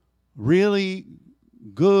really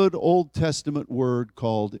good Old Testament word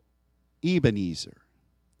called Ebenezer.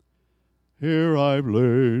 Here I've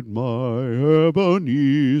laid my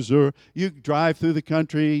Ebenezer. You drive through the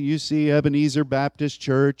country, you see Ebenezer Baptist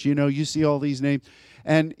Church, you see all these names.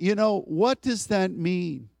 And, what does that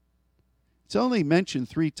mean? It's only mentioned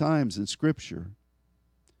 3 times in Scripture.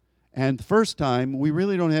 And the first time, we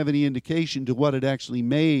really don't have any indication to what actually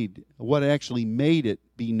made it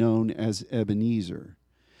be known as Ebenezer.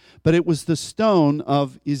 But it was the stone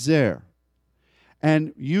of Ezer.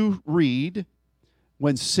 And you read,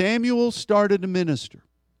 when Samuel started to minister,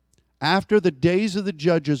 after the days of the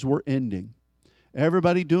judges were ending,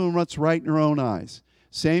 everybody doing what's right in their own eyes,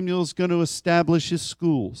 Samuel's going to establish his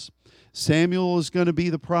schools. Samuel is going to be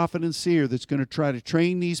the prophet and seer that's going to try to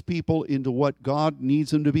train these people into what God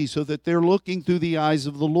needs them to be so that they're looking through the eyes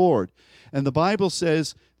of the Lord. And the Bible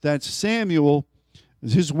says that Samuel,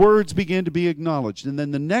 his words began to be acknowledged. And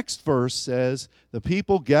then the next verse says, the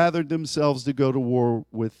people gathered themselves to go to war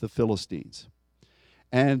with the Philistines.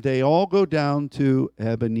 And they all go down to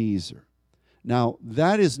Ebenezer. Now,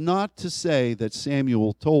 that is not to say that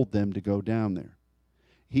Samuel told them to go down there.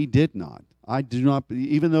 He did not. I do not,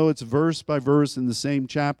 even though it's verse by verse in the same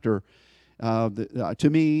chapter, to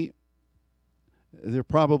me, there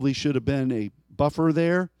probably should have been a buffer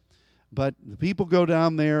there. But the people go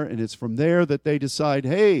down there, and it's from there that they decide,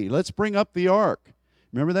 hey, let's bring up the ark.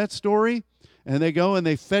 Remember that story? And they go and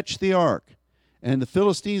they fetch the ark. And the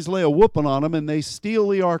Philistines lay a whooping on them, and they steal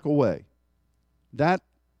the ark away. That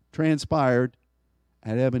transpired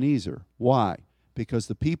at Ebenezer. Why? Because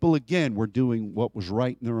the people, again, were doing what was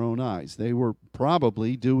right in their own eyes. They were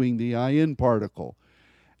probably doing the ayin particle,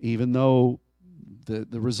 even though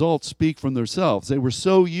the results speak from themselves. They were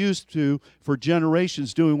so used to, for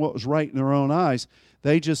generations, doing what was right in their own eyes,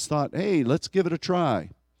 they just thought, hey, let's give it a try.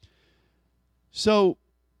 So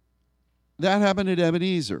that happened at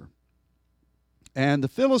Ebenezer. And the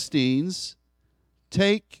Philistines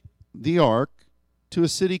take the ark to a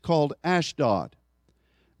city called Ashdod.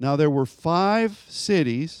 Now, there were 5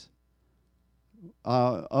 cities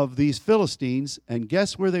of these Philistines, and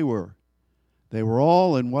guess where they were? They were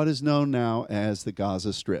all in what is known now as the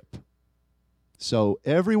Gaza Strip. So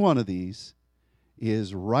every one of these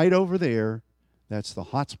is right over there. That's the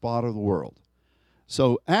hot spot of the world.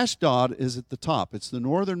 So Ashdod is at the top. It's the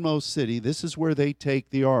northernmost city. This is where they take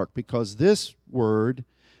the ark, because this word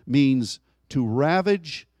means to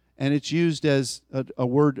ravage, and it's used as a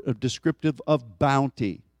word descriptive of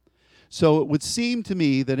bounty. So it would seem to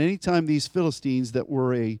me that anytime these Philistines that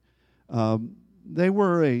were they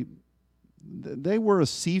were a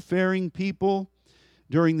seafaring people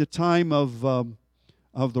during the time of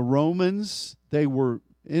the Romans, they were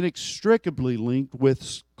inextricably linked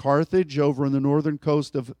with Carthage over on the northern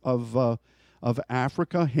coast of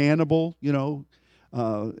Africa. Hannibal,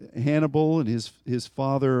 Hannibal and his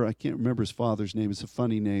father. I can't remember his father's name. It's a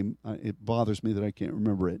funny name. It bothers me that I can't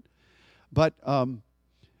remember it. But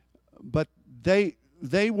they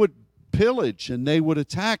would pillage and they would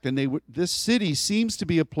attack, and this city seems to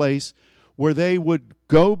be a place where they would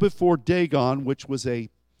go before Dagon, which was a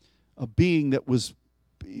being that was,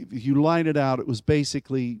 if you line it out, it was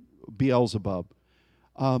basically Beelzebub.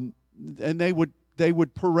 And they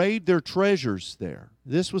would parade their treasures there.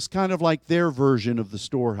 This was kind of like their version of the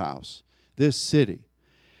storehouse, this city.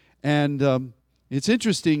 And it's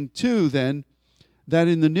interesting, too, then, that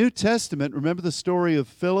in the New Testament, remember the story of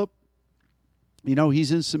Philip?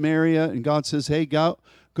 He's in Samaria, and God says, hey, go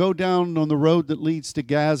down on the road that leads to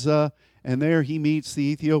Gaza, and there he meets the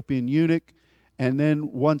Ethiopian eunuch. And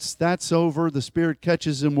then once that's over, the Spirit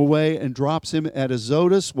catches him away and drops him at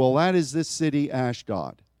Azotus. Well, that is this city,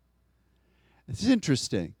 Ashdod. It's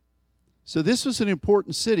interesting. So this was an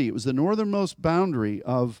important city. It was the northernmost boundary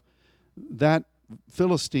of that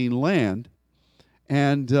Philistine land.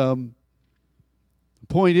 And the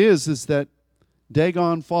point is that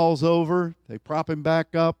Dagon falls over. They prop him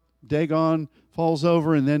back up. Dagon falls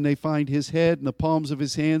over, and then they find his head and the palms of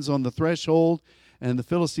his hands on the threshold. And the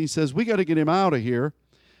Philistine says, we got to get him out of here.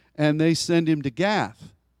 And they send him to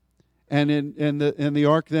Gath. And the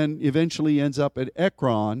ark then eventually ends up at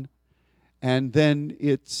Ekron. And then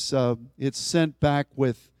it's sent back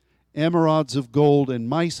with emerods of gold and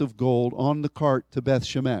mice of gold on the cart to Beth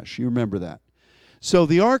Shemesh. You remember that. So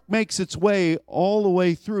the ark makes its way all the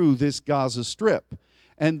way through this Gaza Strip.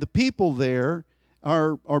 And the people there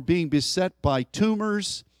are being beset by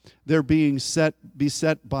tumors. They're being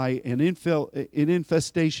beset by an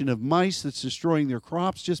infestation of mice that's destroying their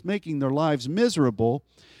crops, just making their lives miserable.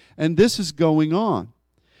 And this is going on.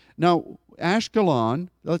 Now, Ashkelon,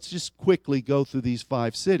 let's just quickly go through these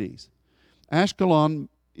 5 cities. Ashkelon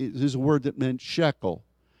is a word that meant shekel.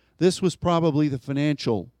 This was probably the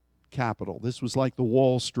financial capital. This was like the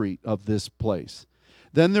Wall Street of this place.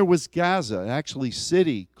 Then there was Gaza, actually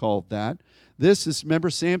city called that. This is, remember,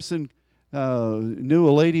 Samson knew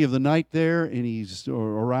a lady of the night there, and he's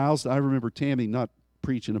aroused. I remember Tammy not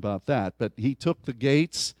preaching about that, but he took the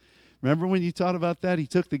gates. Remember when you taught about that? He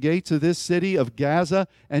took the gates of this city of Gaza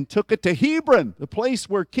and took it to Hebron, the place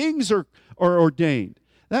where kings are ordained.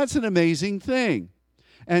 That's an amazing thing.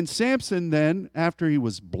 And Samson then, after he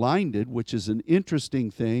was blinded, which is an interesting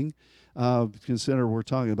thing, consider we're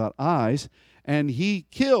talking about eyes, and he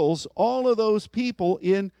kills all of those people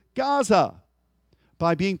in Gaza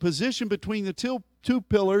by being positioned between the two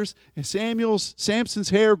pillars. And Samson's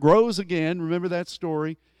hair grows again. Remember that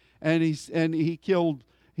story? And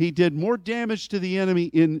he did more damage to the enemy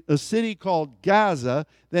in a city called Gaza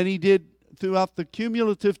than he did throughout the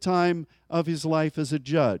cumulative time of his life as a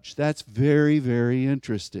judge. That's very, very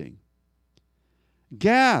interesting.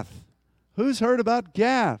 Gath. Who's heard about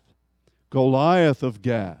Gath? Goliath of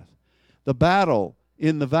Gath. The battle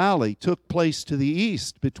in the valley took place to the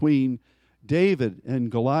east between David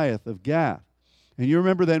and Goliath of Gath. And you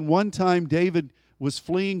remember then one time David was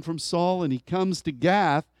fleeing from Saul, and he comes to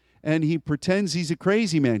Gath, and he pretends he's a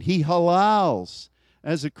crazy man. He halals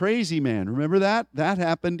as a crazy man. Remember that? That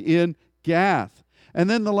happened in Gath. And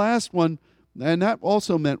then the last one, and that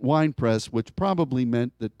also meant winepress, which probably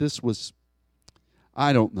meant that this was,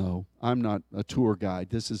 I don't know. I'm not a tour guide.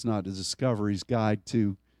 This is not a Discovery's guide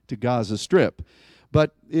to Gaza Strip.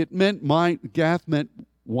 But it meant, Gath meant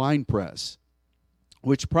winepress,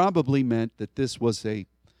 which probably meant that this was a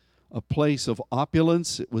place of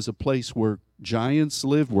opulence. It was a place where giants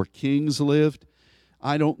lived, where kings lived.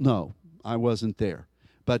 I don't know. I wasn't there.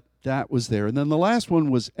 But that was there. And then the last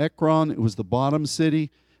one was Ekron. It was the bottom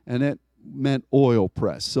city, and it meant oil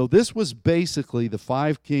press. So this was basically the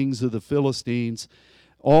 5 kings of the Philistines.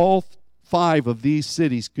 All 5 of these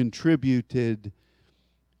cities contributed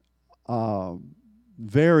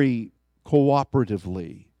very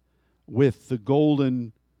cooperatively with the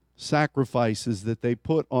golden sacrifices that they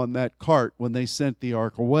put on that cart when they sent the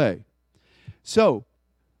ark away. So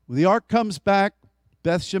the ark comes back.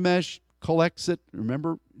 Beth Shemesh collects it.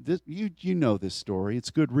 Remember, this, you know this story. It's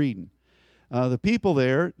good reading. The people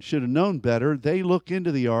there should have known better. They look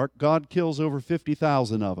into the ark. God kills over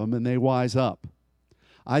 50,000 of them, and they wise up.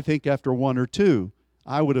 I think after one or two,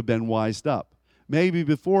 I would have been wised up. Maybe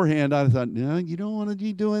beforehand, I thought, no, you don't want to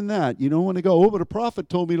be doing that. You don't want to go, oh, but a prophet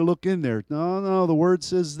told me to look in there. No, the word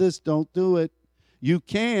says this, don't do it. You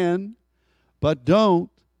can, but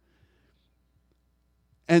don't.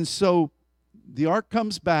 And so the ark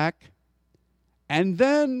comes back, and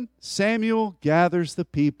then Samuel gathers the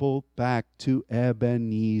people back to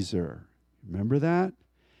Ebenezer. Remember that?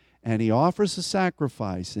 And he offers a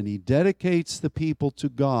sacrifice, and he dedicates the people to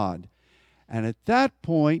God. And at that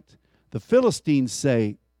point, the Philistines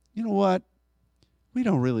say, you know what? We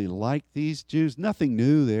don't really like these Jews. Nothing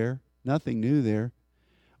new there. Nothing new there.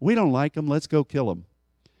 We don't like them. Let's go kill them.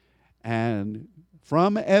 And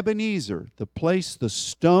from Ebenezer, the place, the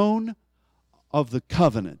stone of the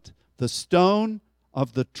covenant, the stone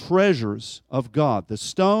of the treasures of God, the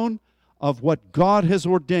stone of what God has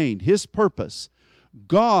ordained, His purpose,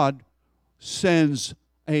 God sends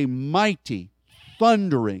a mighty,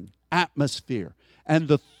 thundering atmosphere. And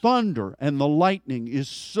the thunder and the lightning is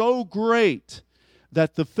so great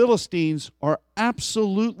that the Philistines are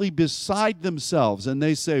absolutely beside themselves. And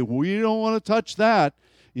they say, we don't want to touch that.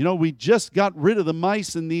 You know, we just got rid of the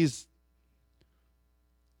mice and these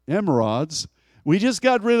emerods. We just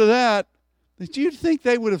got rid of that. Do you think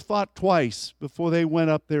they would have thought twice before they went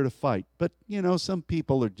up there to fight? But, you know, some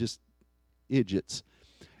people are just idiots.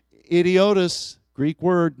 Idiotus, Greek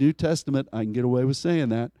word, New Testament, I can get away with saying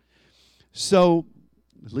that. So,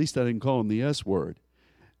 at least I didn't call him the S word.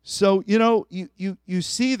 So, you know, you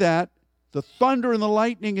see that. The thunder and the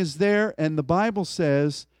lightning is there, and the Bible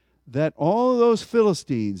says that all of those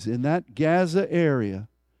Philistines in that Gaza area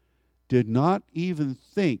did not even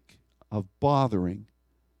think of bothering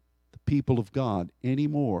the people of God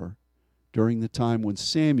anymore during the time when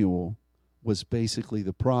Samuel was basically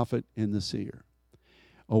the prophet and the seer.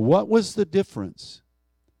 What was the difference?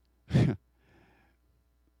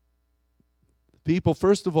 People,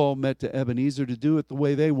 first of all, met to Ebenezer to do it the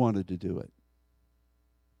way they wanted to do it.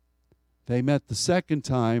 They met the second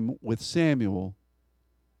time with Samuel,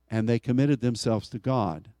 and they committed themselves to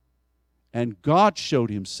God. And God showed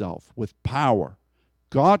Himself with power.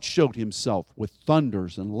 God showed Himself with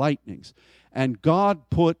thunders and lightnings. And God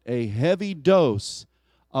put a heavy dose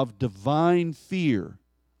of divine fear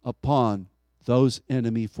upon those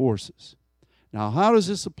enemy forces. Now, how does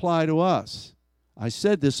this apply to us? I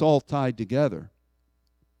said this all tied together.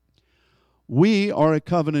 We are a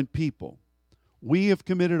covenant people. We have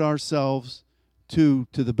committed ourselves to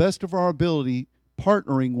the best of our ability,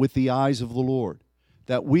 partnering with the eyes of the Lord,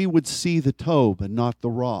 that we would see the tobe and not the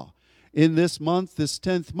raw. In this month, this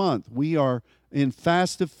 10th month, we are in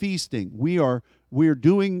fast of feasting. We are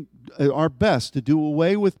doing our best to do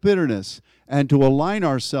away with bitterness and to align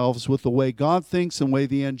ourselves with the way God thinks and the way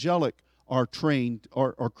the angelic are trained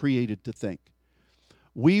or are created to think.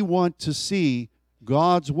 We want to see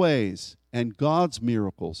God's ways and God's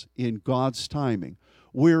miracles in God's timing.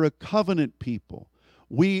 We're a covenant people.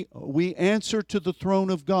 We answer to the throne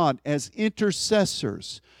of God as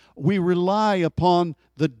intercessors. We rely upon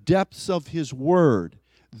the depths of His Word.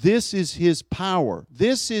 This is His power.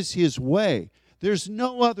 This is His way. There's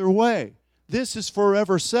no other way. This is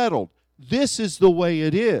forever settled. This is the way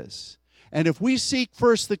it is. And if we seek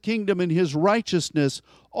first the kingdom and His righteousness,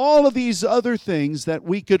 all of these other things that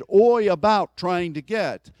we could about trying to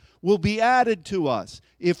get will be added to us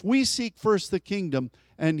if we seek first the kingdom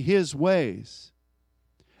and His ways.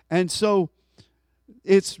 And so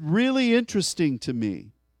it's really interesting to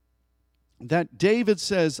me that David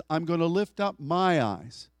says, I'm going to lift up my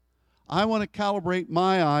eyes. I want to calibrate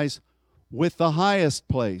my eyes with the highest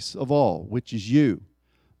place of all, which is you.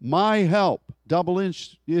 My help, double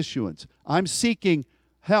issuance. I'm seeking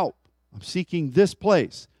help. I'm seeking this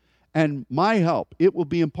place. And my help, it will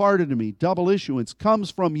be imparted to me, double issuance, comes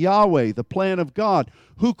from Yahweh, the plan of God,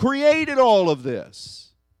 who created all of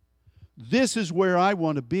this. This is where I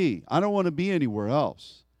want to be. I don't want to be anywhere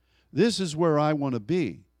else. This is where I want to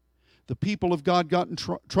be. The people of God got in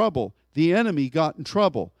trouble. The enemy got in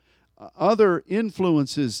trouble. Other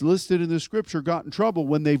influences listed in the Scripture got in trouble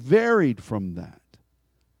when they varied from that.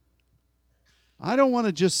 I don't want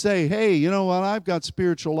to just say, hey, you know what, I've got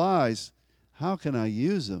spiritual eyes. How can I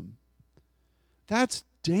use them? That's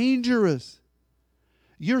dangerous.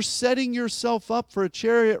 You're setting yourself up for a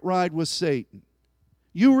chariot ride with Satan.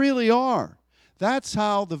 You really are. That's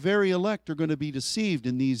how the very elect are going to be deceived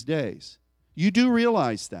in these days. You do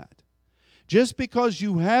realize that. Just because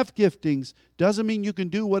you have giftings doesn't mean you can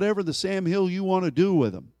do whatever the Sam Hill you want to do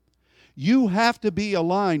with them. You have to be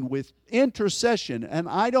aligned with intercession. And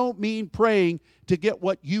I don't mean praying to get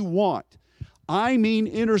what you want. I mean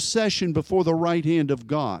intercession before the right hand of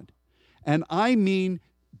God. And I mean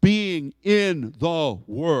being in the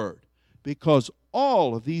Word. Because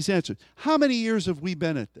all of these answers. How many years have we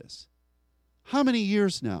been at this? How many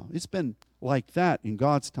years now? It's been like that in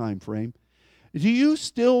God's time frame. Do you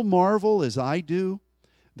still marvel, as I do,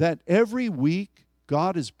 that every week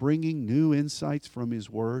God is bringing new insights from His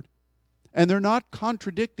Word? And they're not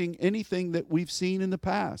contradicting anything that we've seen in the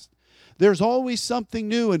past. There's always something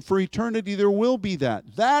new, and for eternity there will be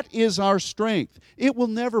that. That is our strength. It will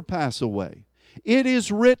never pass away. It is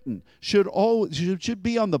written, should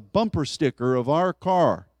be on the bumper sticker of our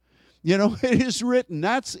car. You know, it is written.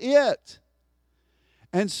 That's it.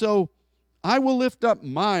 And so I will lift up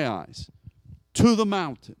my eyes to the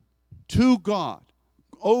mountain, to God,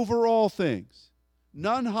 over all things,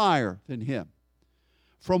 none higher than Him.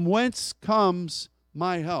 From whence comes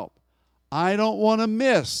my help? I don't want to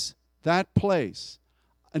miss that place.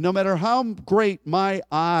 And no matter how great my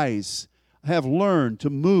eyes have learned to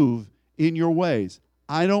move in your ways,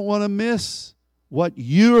 I don't want to miss what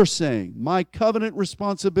you're saying, my covenant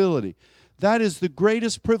responsibility. That is the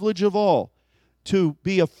greatest privilege of all, to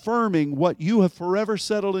be affirming what you have forever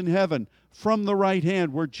settled in heaven from the right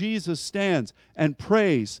hand, where Jesus stands and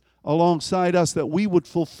prays alongside us that we would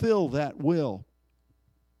fulfill that will.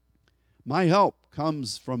 My help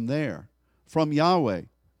comes from there, from Yahweh,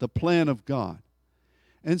 the plan of God.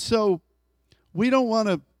 And so we don't want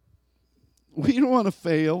to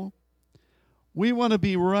fail. We want to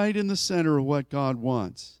be right in the center of what God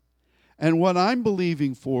wants. And what I'm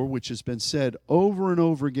believing for, which has been said over and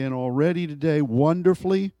over again already today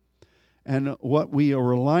wonderfully, and what we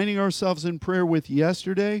are aligning ourselves in prayer with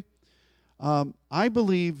yesterday, I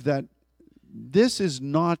believe that this is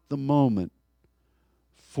not the moment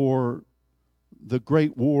for the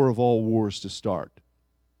great war of all wars to start.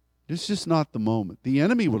 It's just not the moment. The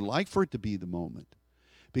enemy would like for it to be the moment,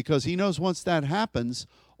 because he knows once that happens,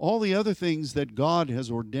 all the other things that God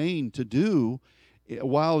has ordained to do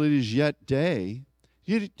while it is yet day.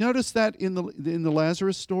 You notice that in the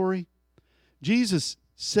Lazarus story? Jesus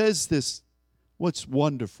says this, what's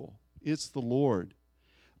wonderful, it's the Lord.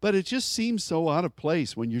 But it just seems so out of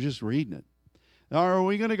place when you're just reading it. Now, are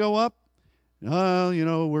we going to go up?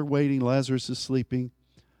 We're waiting. Lazarus is sleeping.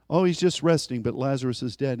 Oh, he's just resting, but Lazarus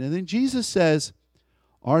is dead. And then Jesus says,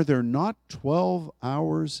 are there not 12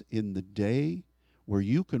 hours in the day where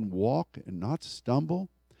you can walk and not stumble?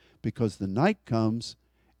 Because the night comes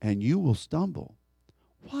and you will stumble.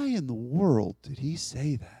 Why in the world did he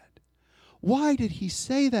say that? Why did he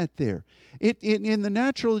say that there? In the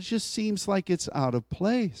natural, it just seems like it's out of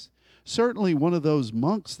place. Certainly one of those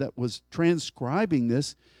monks that was transcribing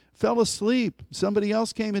this fell asleep. Somebody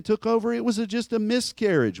else came and took over. It was just a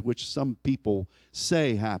miscarriage, which some people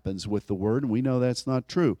say happens with the word, and we know that's not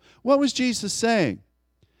true. What was Jesus saying?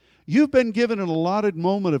 You've been given an allotted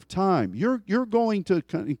moment of time. You're going to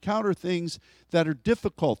encounter things that are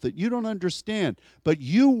difficult, that you don't understand, but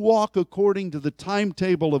you walk according to the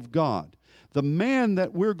timetable of God. The man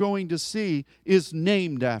that we're going to see is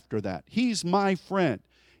named after that. He's my friend.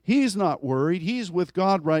 He's not worried. He's with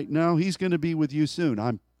God right now. He's going to be with you soon.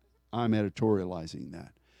 I'm editorializing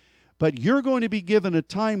that. But you're going to be given a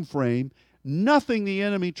time frame. Nothing the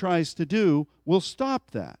enemy tries to do will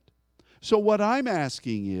stop that. So what I'm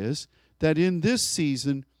asking is that in this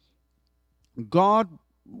season, God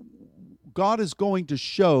is going to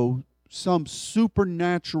show some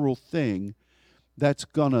supernatural thing that's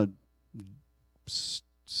going to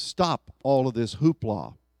stop all of this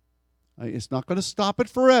hoopla. It's not going to stop it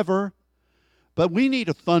forever, but we need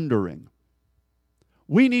a thundering.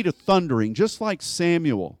 We need a thundering, just like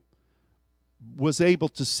Samuel was able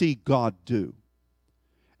to see God do.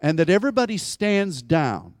 And that everybody stands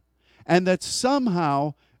down. And that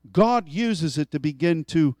somehow God uses it to begin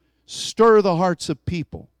to stir the hearts of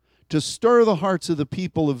people, to stir the hearts of the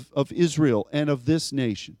people of Israel and of this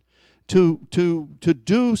nation, to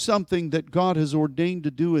do something that God has ordained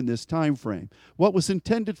to do in this time frame. What was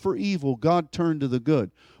intended for evil, God turned to the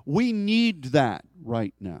good. We need that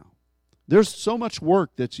right now. There's so much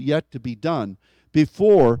work that's yet to be done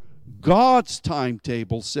before God's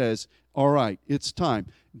timetable says, all right, it's time.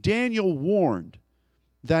 Daniel warned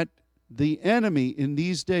that the enemy in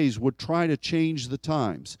these days would try to change the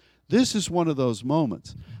times. This is one of those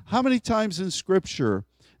moments. How many times in Scripture,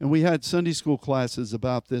 and we had Sunday school classes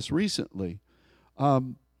about this recently,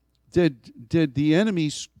 did the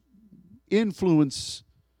enemy influence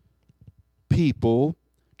people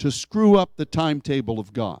to screw up the timetable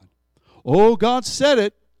of God? Oh, God said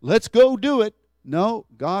it. Let's go do it. No,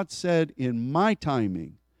 God said, in my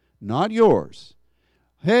timing, not yours.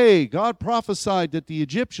 Hey, God prophesied that the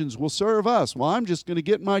Egyptians will serve us. Well, I'm just going to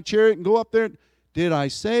get in my chariot and go up there. Did I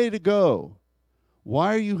say to go?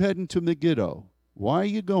 Why are you heading to Megiddo? Why are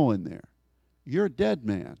you going there? You're a dead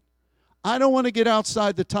man. I don't want to get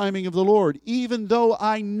outside the timing of the Lord, even though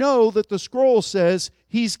I know that the scroll says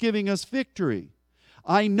He's giving us victory.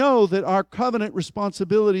 I know that our covenant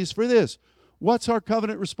responsibility is for this. What's our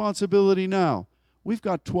covenant responsibility now? We've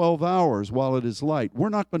got 12 hours while it is light. We're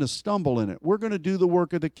not going to stumble in it. We're going to do the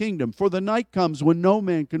work of the kingdom. For the night comes when no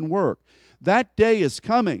man can work. That day is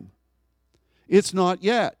coming. It's not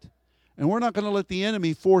yet. And we're not going to let the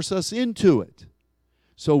enemy force us into it.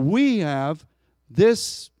 So we have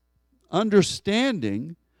this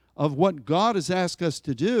understanding of what God has asked us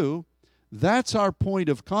to do. That's our point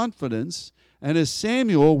of confidence. And as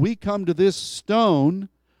Samuel, we come to this stone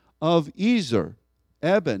of Ezer.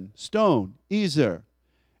 Eben, stone, Ezer.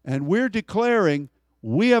 And we're declaring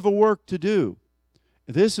we have a work to do.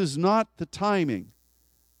 This is not the timing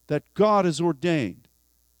that God has ordained.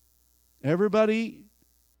 Everybody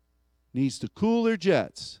needs to cool their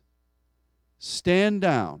jets, stand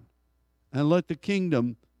down, and let the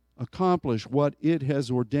kingdom accomplish what it has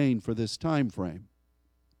ordained for this time frame.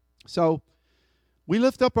 So we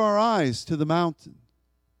lift up our eyes to the mountain.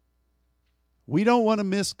 We don't want to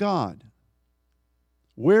miss God.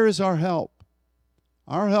 Where is our help?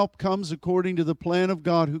 Our help comes according to the plan of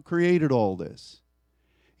God who created all this.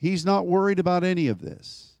 He's not worried about any of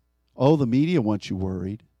this. Oh, the media wants you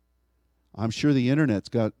worried. I'm sure the internet's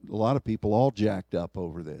got a lot of people all jacked up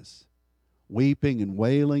over this, weeping and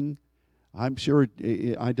wailing. I'm sure,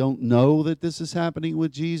 I don't know that this is happening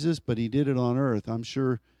with Jesus, but He did it on earth. I'm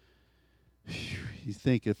sure you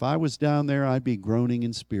think, if I was down there, I'd be groaning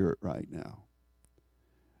in spirit right now.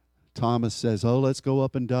 Thomas says, oh, let's go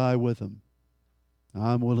up and die with Him.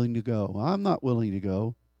 I'm willing to go. I'm not willing to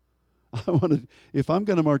go. If I'm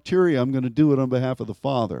going to martyria, I'm going to do it on behalf of the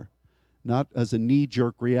Father, not as a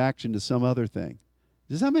knee-jerk reaction to some other thing.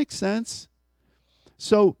 Does that make sense?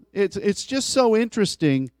 So it's just so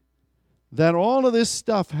interesting that all of this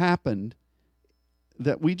stuff happened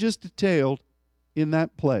that we just detailed in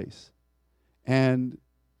that place. And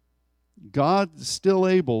God's still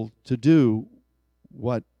able to do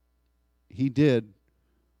what He did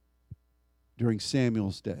during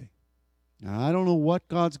Samuel's day. Now, I don't know what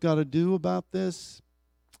God's got to do about this.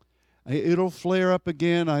 It'll flare up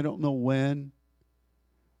again. I don't know when.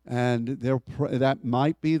 And that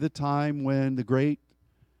might be the time when the great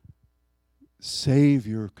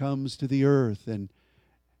Savior comes to the earth and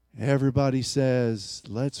everybody says,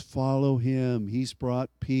 let's follow Him. He's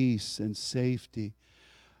brought peace and safety.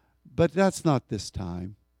 But that's not this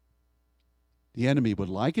time. The enemy would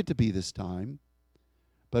like it to be this time.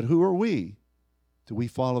 But who are we? Do we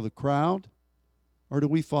follow the crowd or do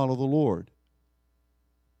we follow the Lord?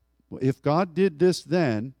 Well, if God did this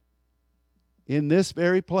then, in this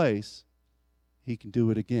very place, He can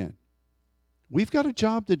do it again. We've got a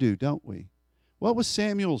job to do, don't we? What was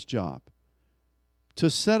Samuel's job? To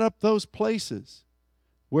set up those places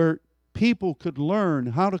where people could learn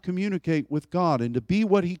how to communicate with God and to be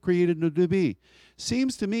what He created them to be.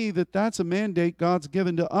 Seems to me that that's a mandate God's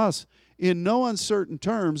given to us in no uncertain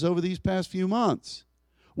terms over these past few months.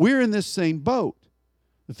 We're in this same boat.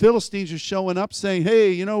 The Philistines are showing up saying,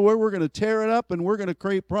 hey, you know where we're going to tear it up and we're going to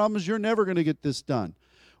create problems. You're never going to get this done.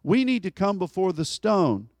 We need to come before the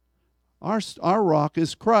stone. Our rock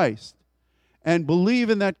is Christ. And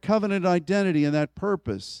believe in that covenant identity and that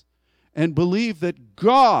purpose. And believe that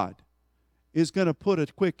God is going to put a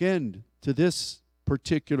quick end to this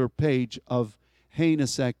particular page of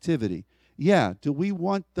heinous activity. Yeah, do we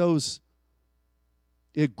want those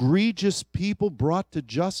egregious people brought to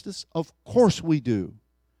justice? Of course we do.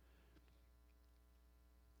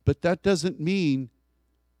 But that doesn't mean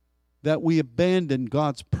that we abandon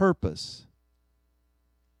God's purpose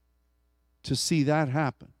to see that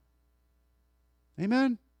happen.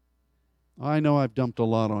 Amen? I know I've dumped a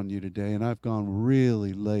lot on you today, and I've gone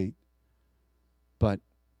really late. But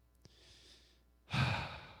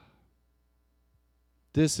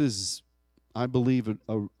this is, I believe,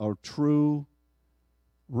 a true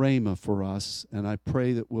rhema for us, and I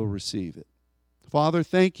pray that we'll receive it. Father,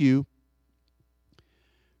 thank you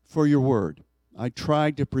for your word. I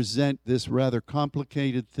tried to present this rather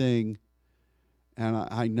complicated thing, and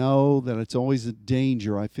I know that it's always a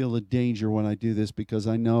danger. I feel a danger when I do this because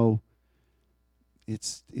I know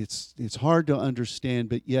it's hard to understand,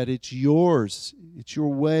 but yet it's yours. It's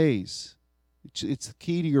your ways. It's the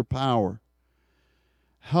key to your power.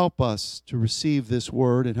 Help us to receive this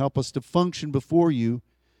word and help us to function before you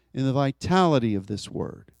in the vitality of this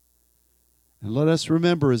word. And let us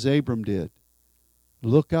remember, as Abram did,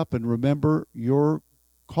 look up and remember your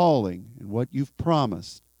calling and what you've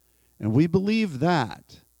promised. And we believe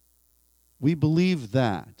that. We believe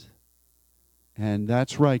that. And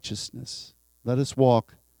that's righteousness. Let us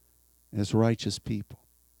walk as righteous people.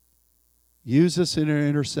 Use us in our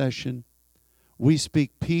intercession. We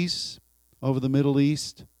speak peace over the Middle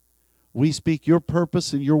East. We speak your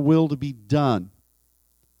purpose and your will to be done.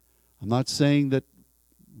 I'm not saying that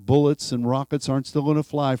bullets and rockets aren't still going to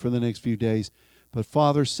fly for the next few days, but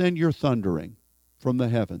Father, send your thundering from the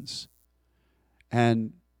heavens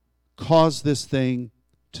and cause this thing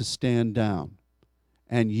to stand down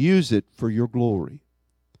and use it for your glory.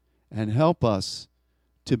 And help us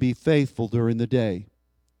to be faithful during the day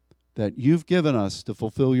that you've given us to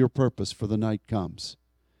fulfill your purpose for the night comes.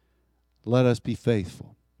 Let us be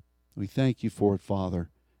faithful. We thank you for it, Father,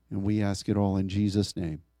 and we ask it all in Jesus'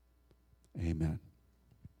 name. Amen.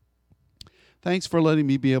 Thanks for letting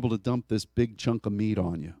me be able to dump this big chunk of meat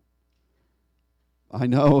on you. I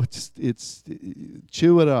know it's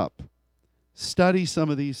chew it up. Study some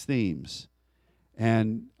of these themes.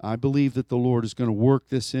 And I believe that the Lord is going to work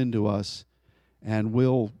this into us, and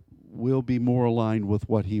we'll be more aligned with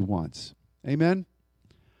what He wants. Amen?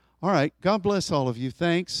 All right. God bless all of you.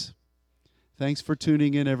 Thanks. Thanks for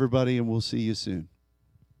tuning in, everybody, and we'll see you soon.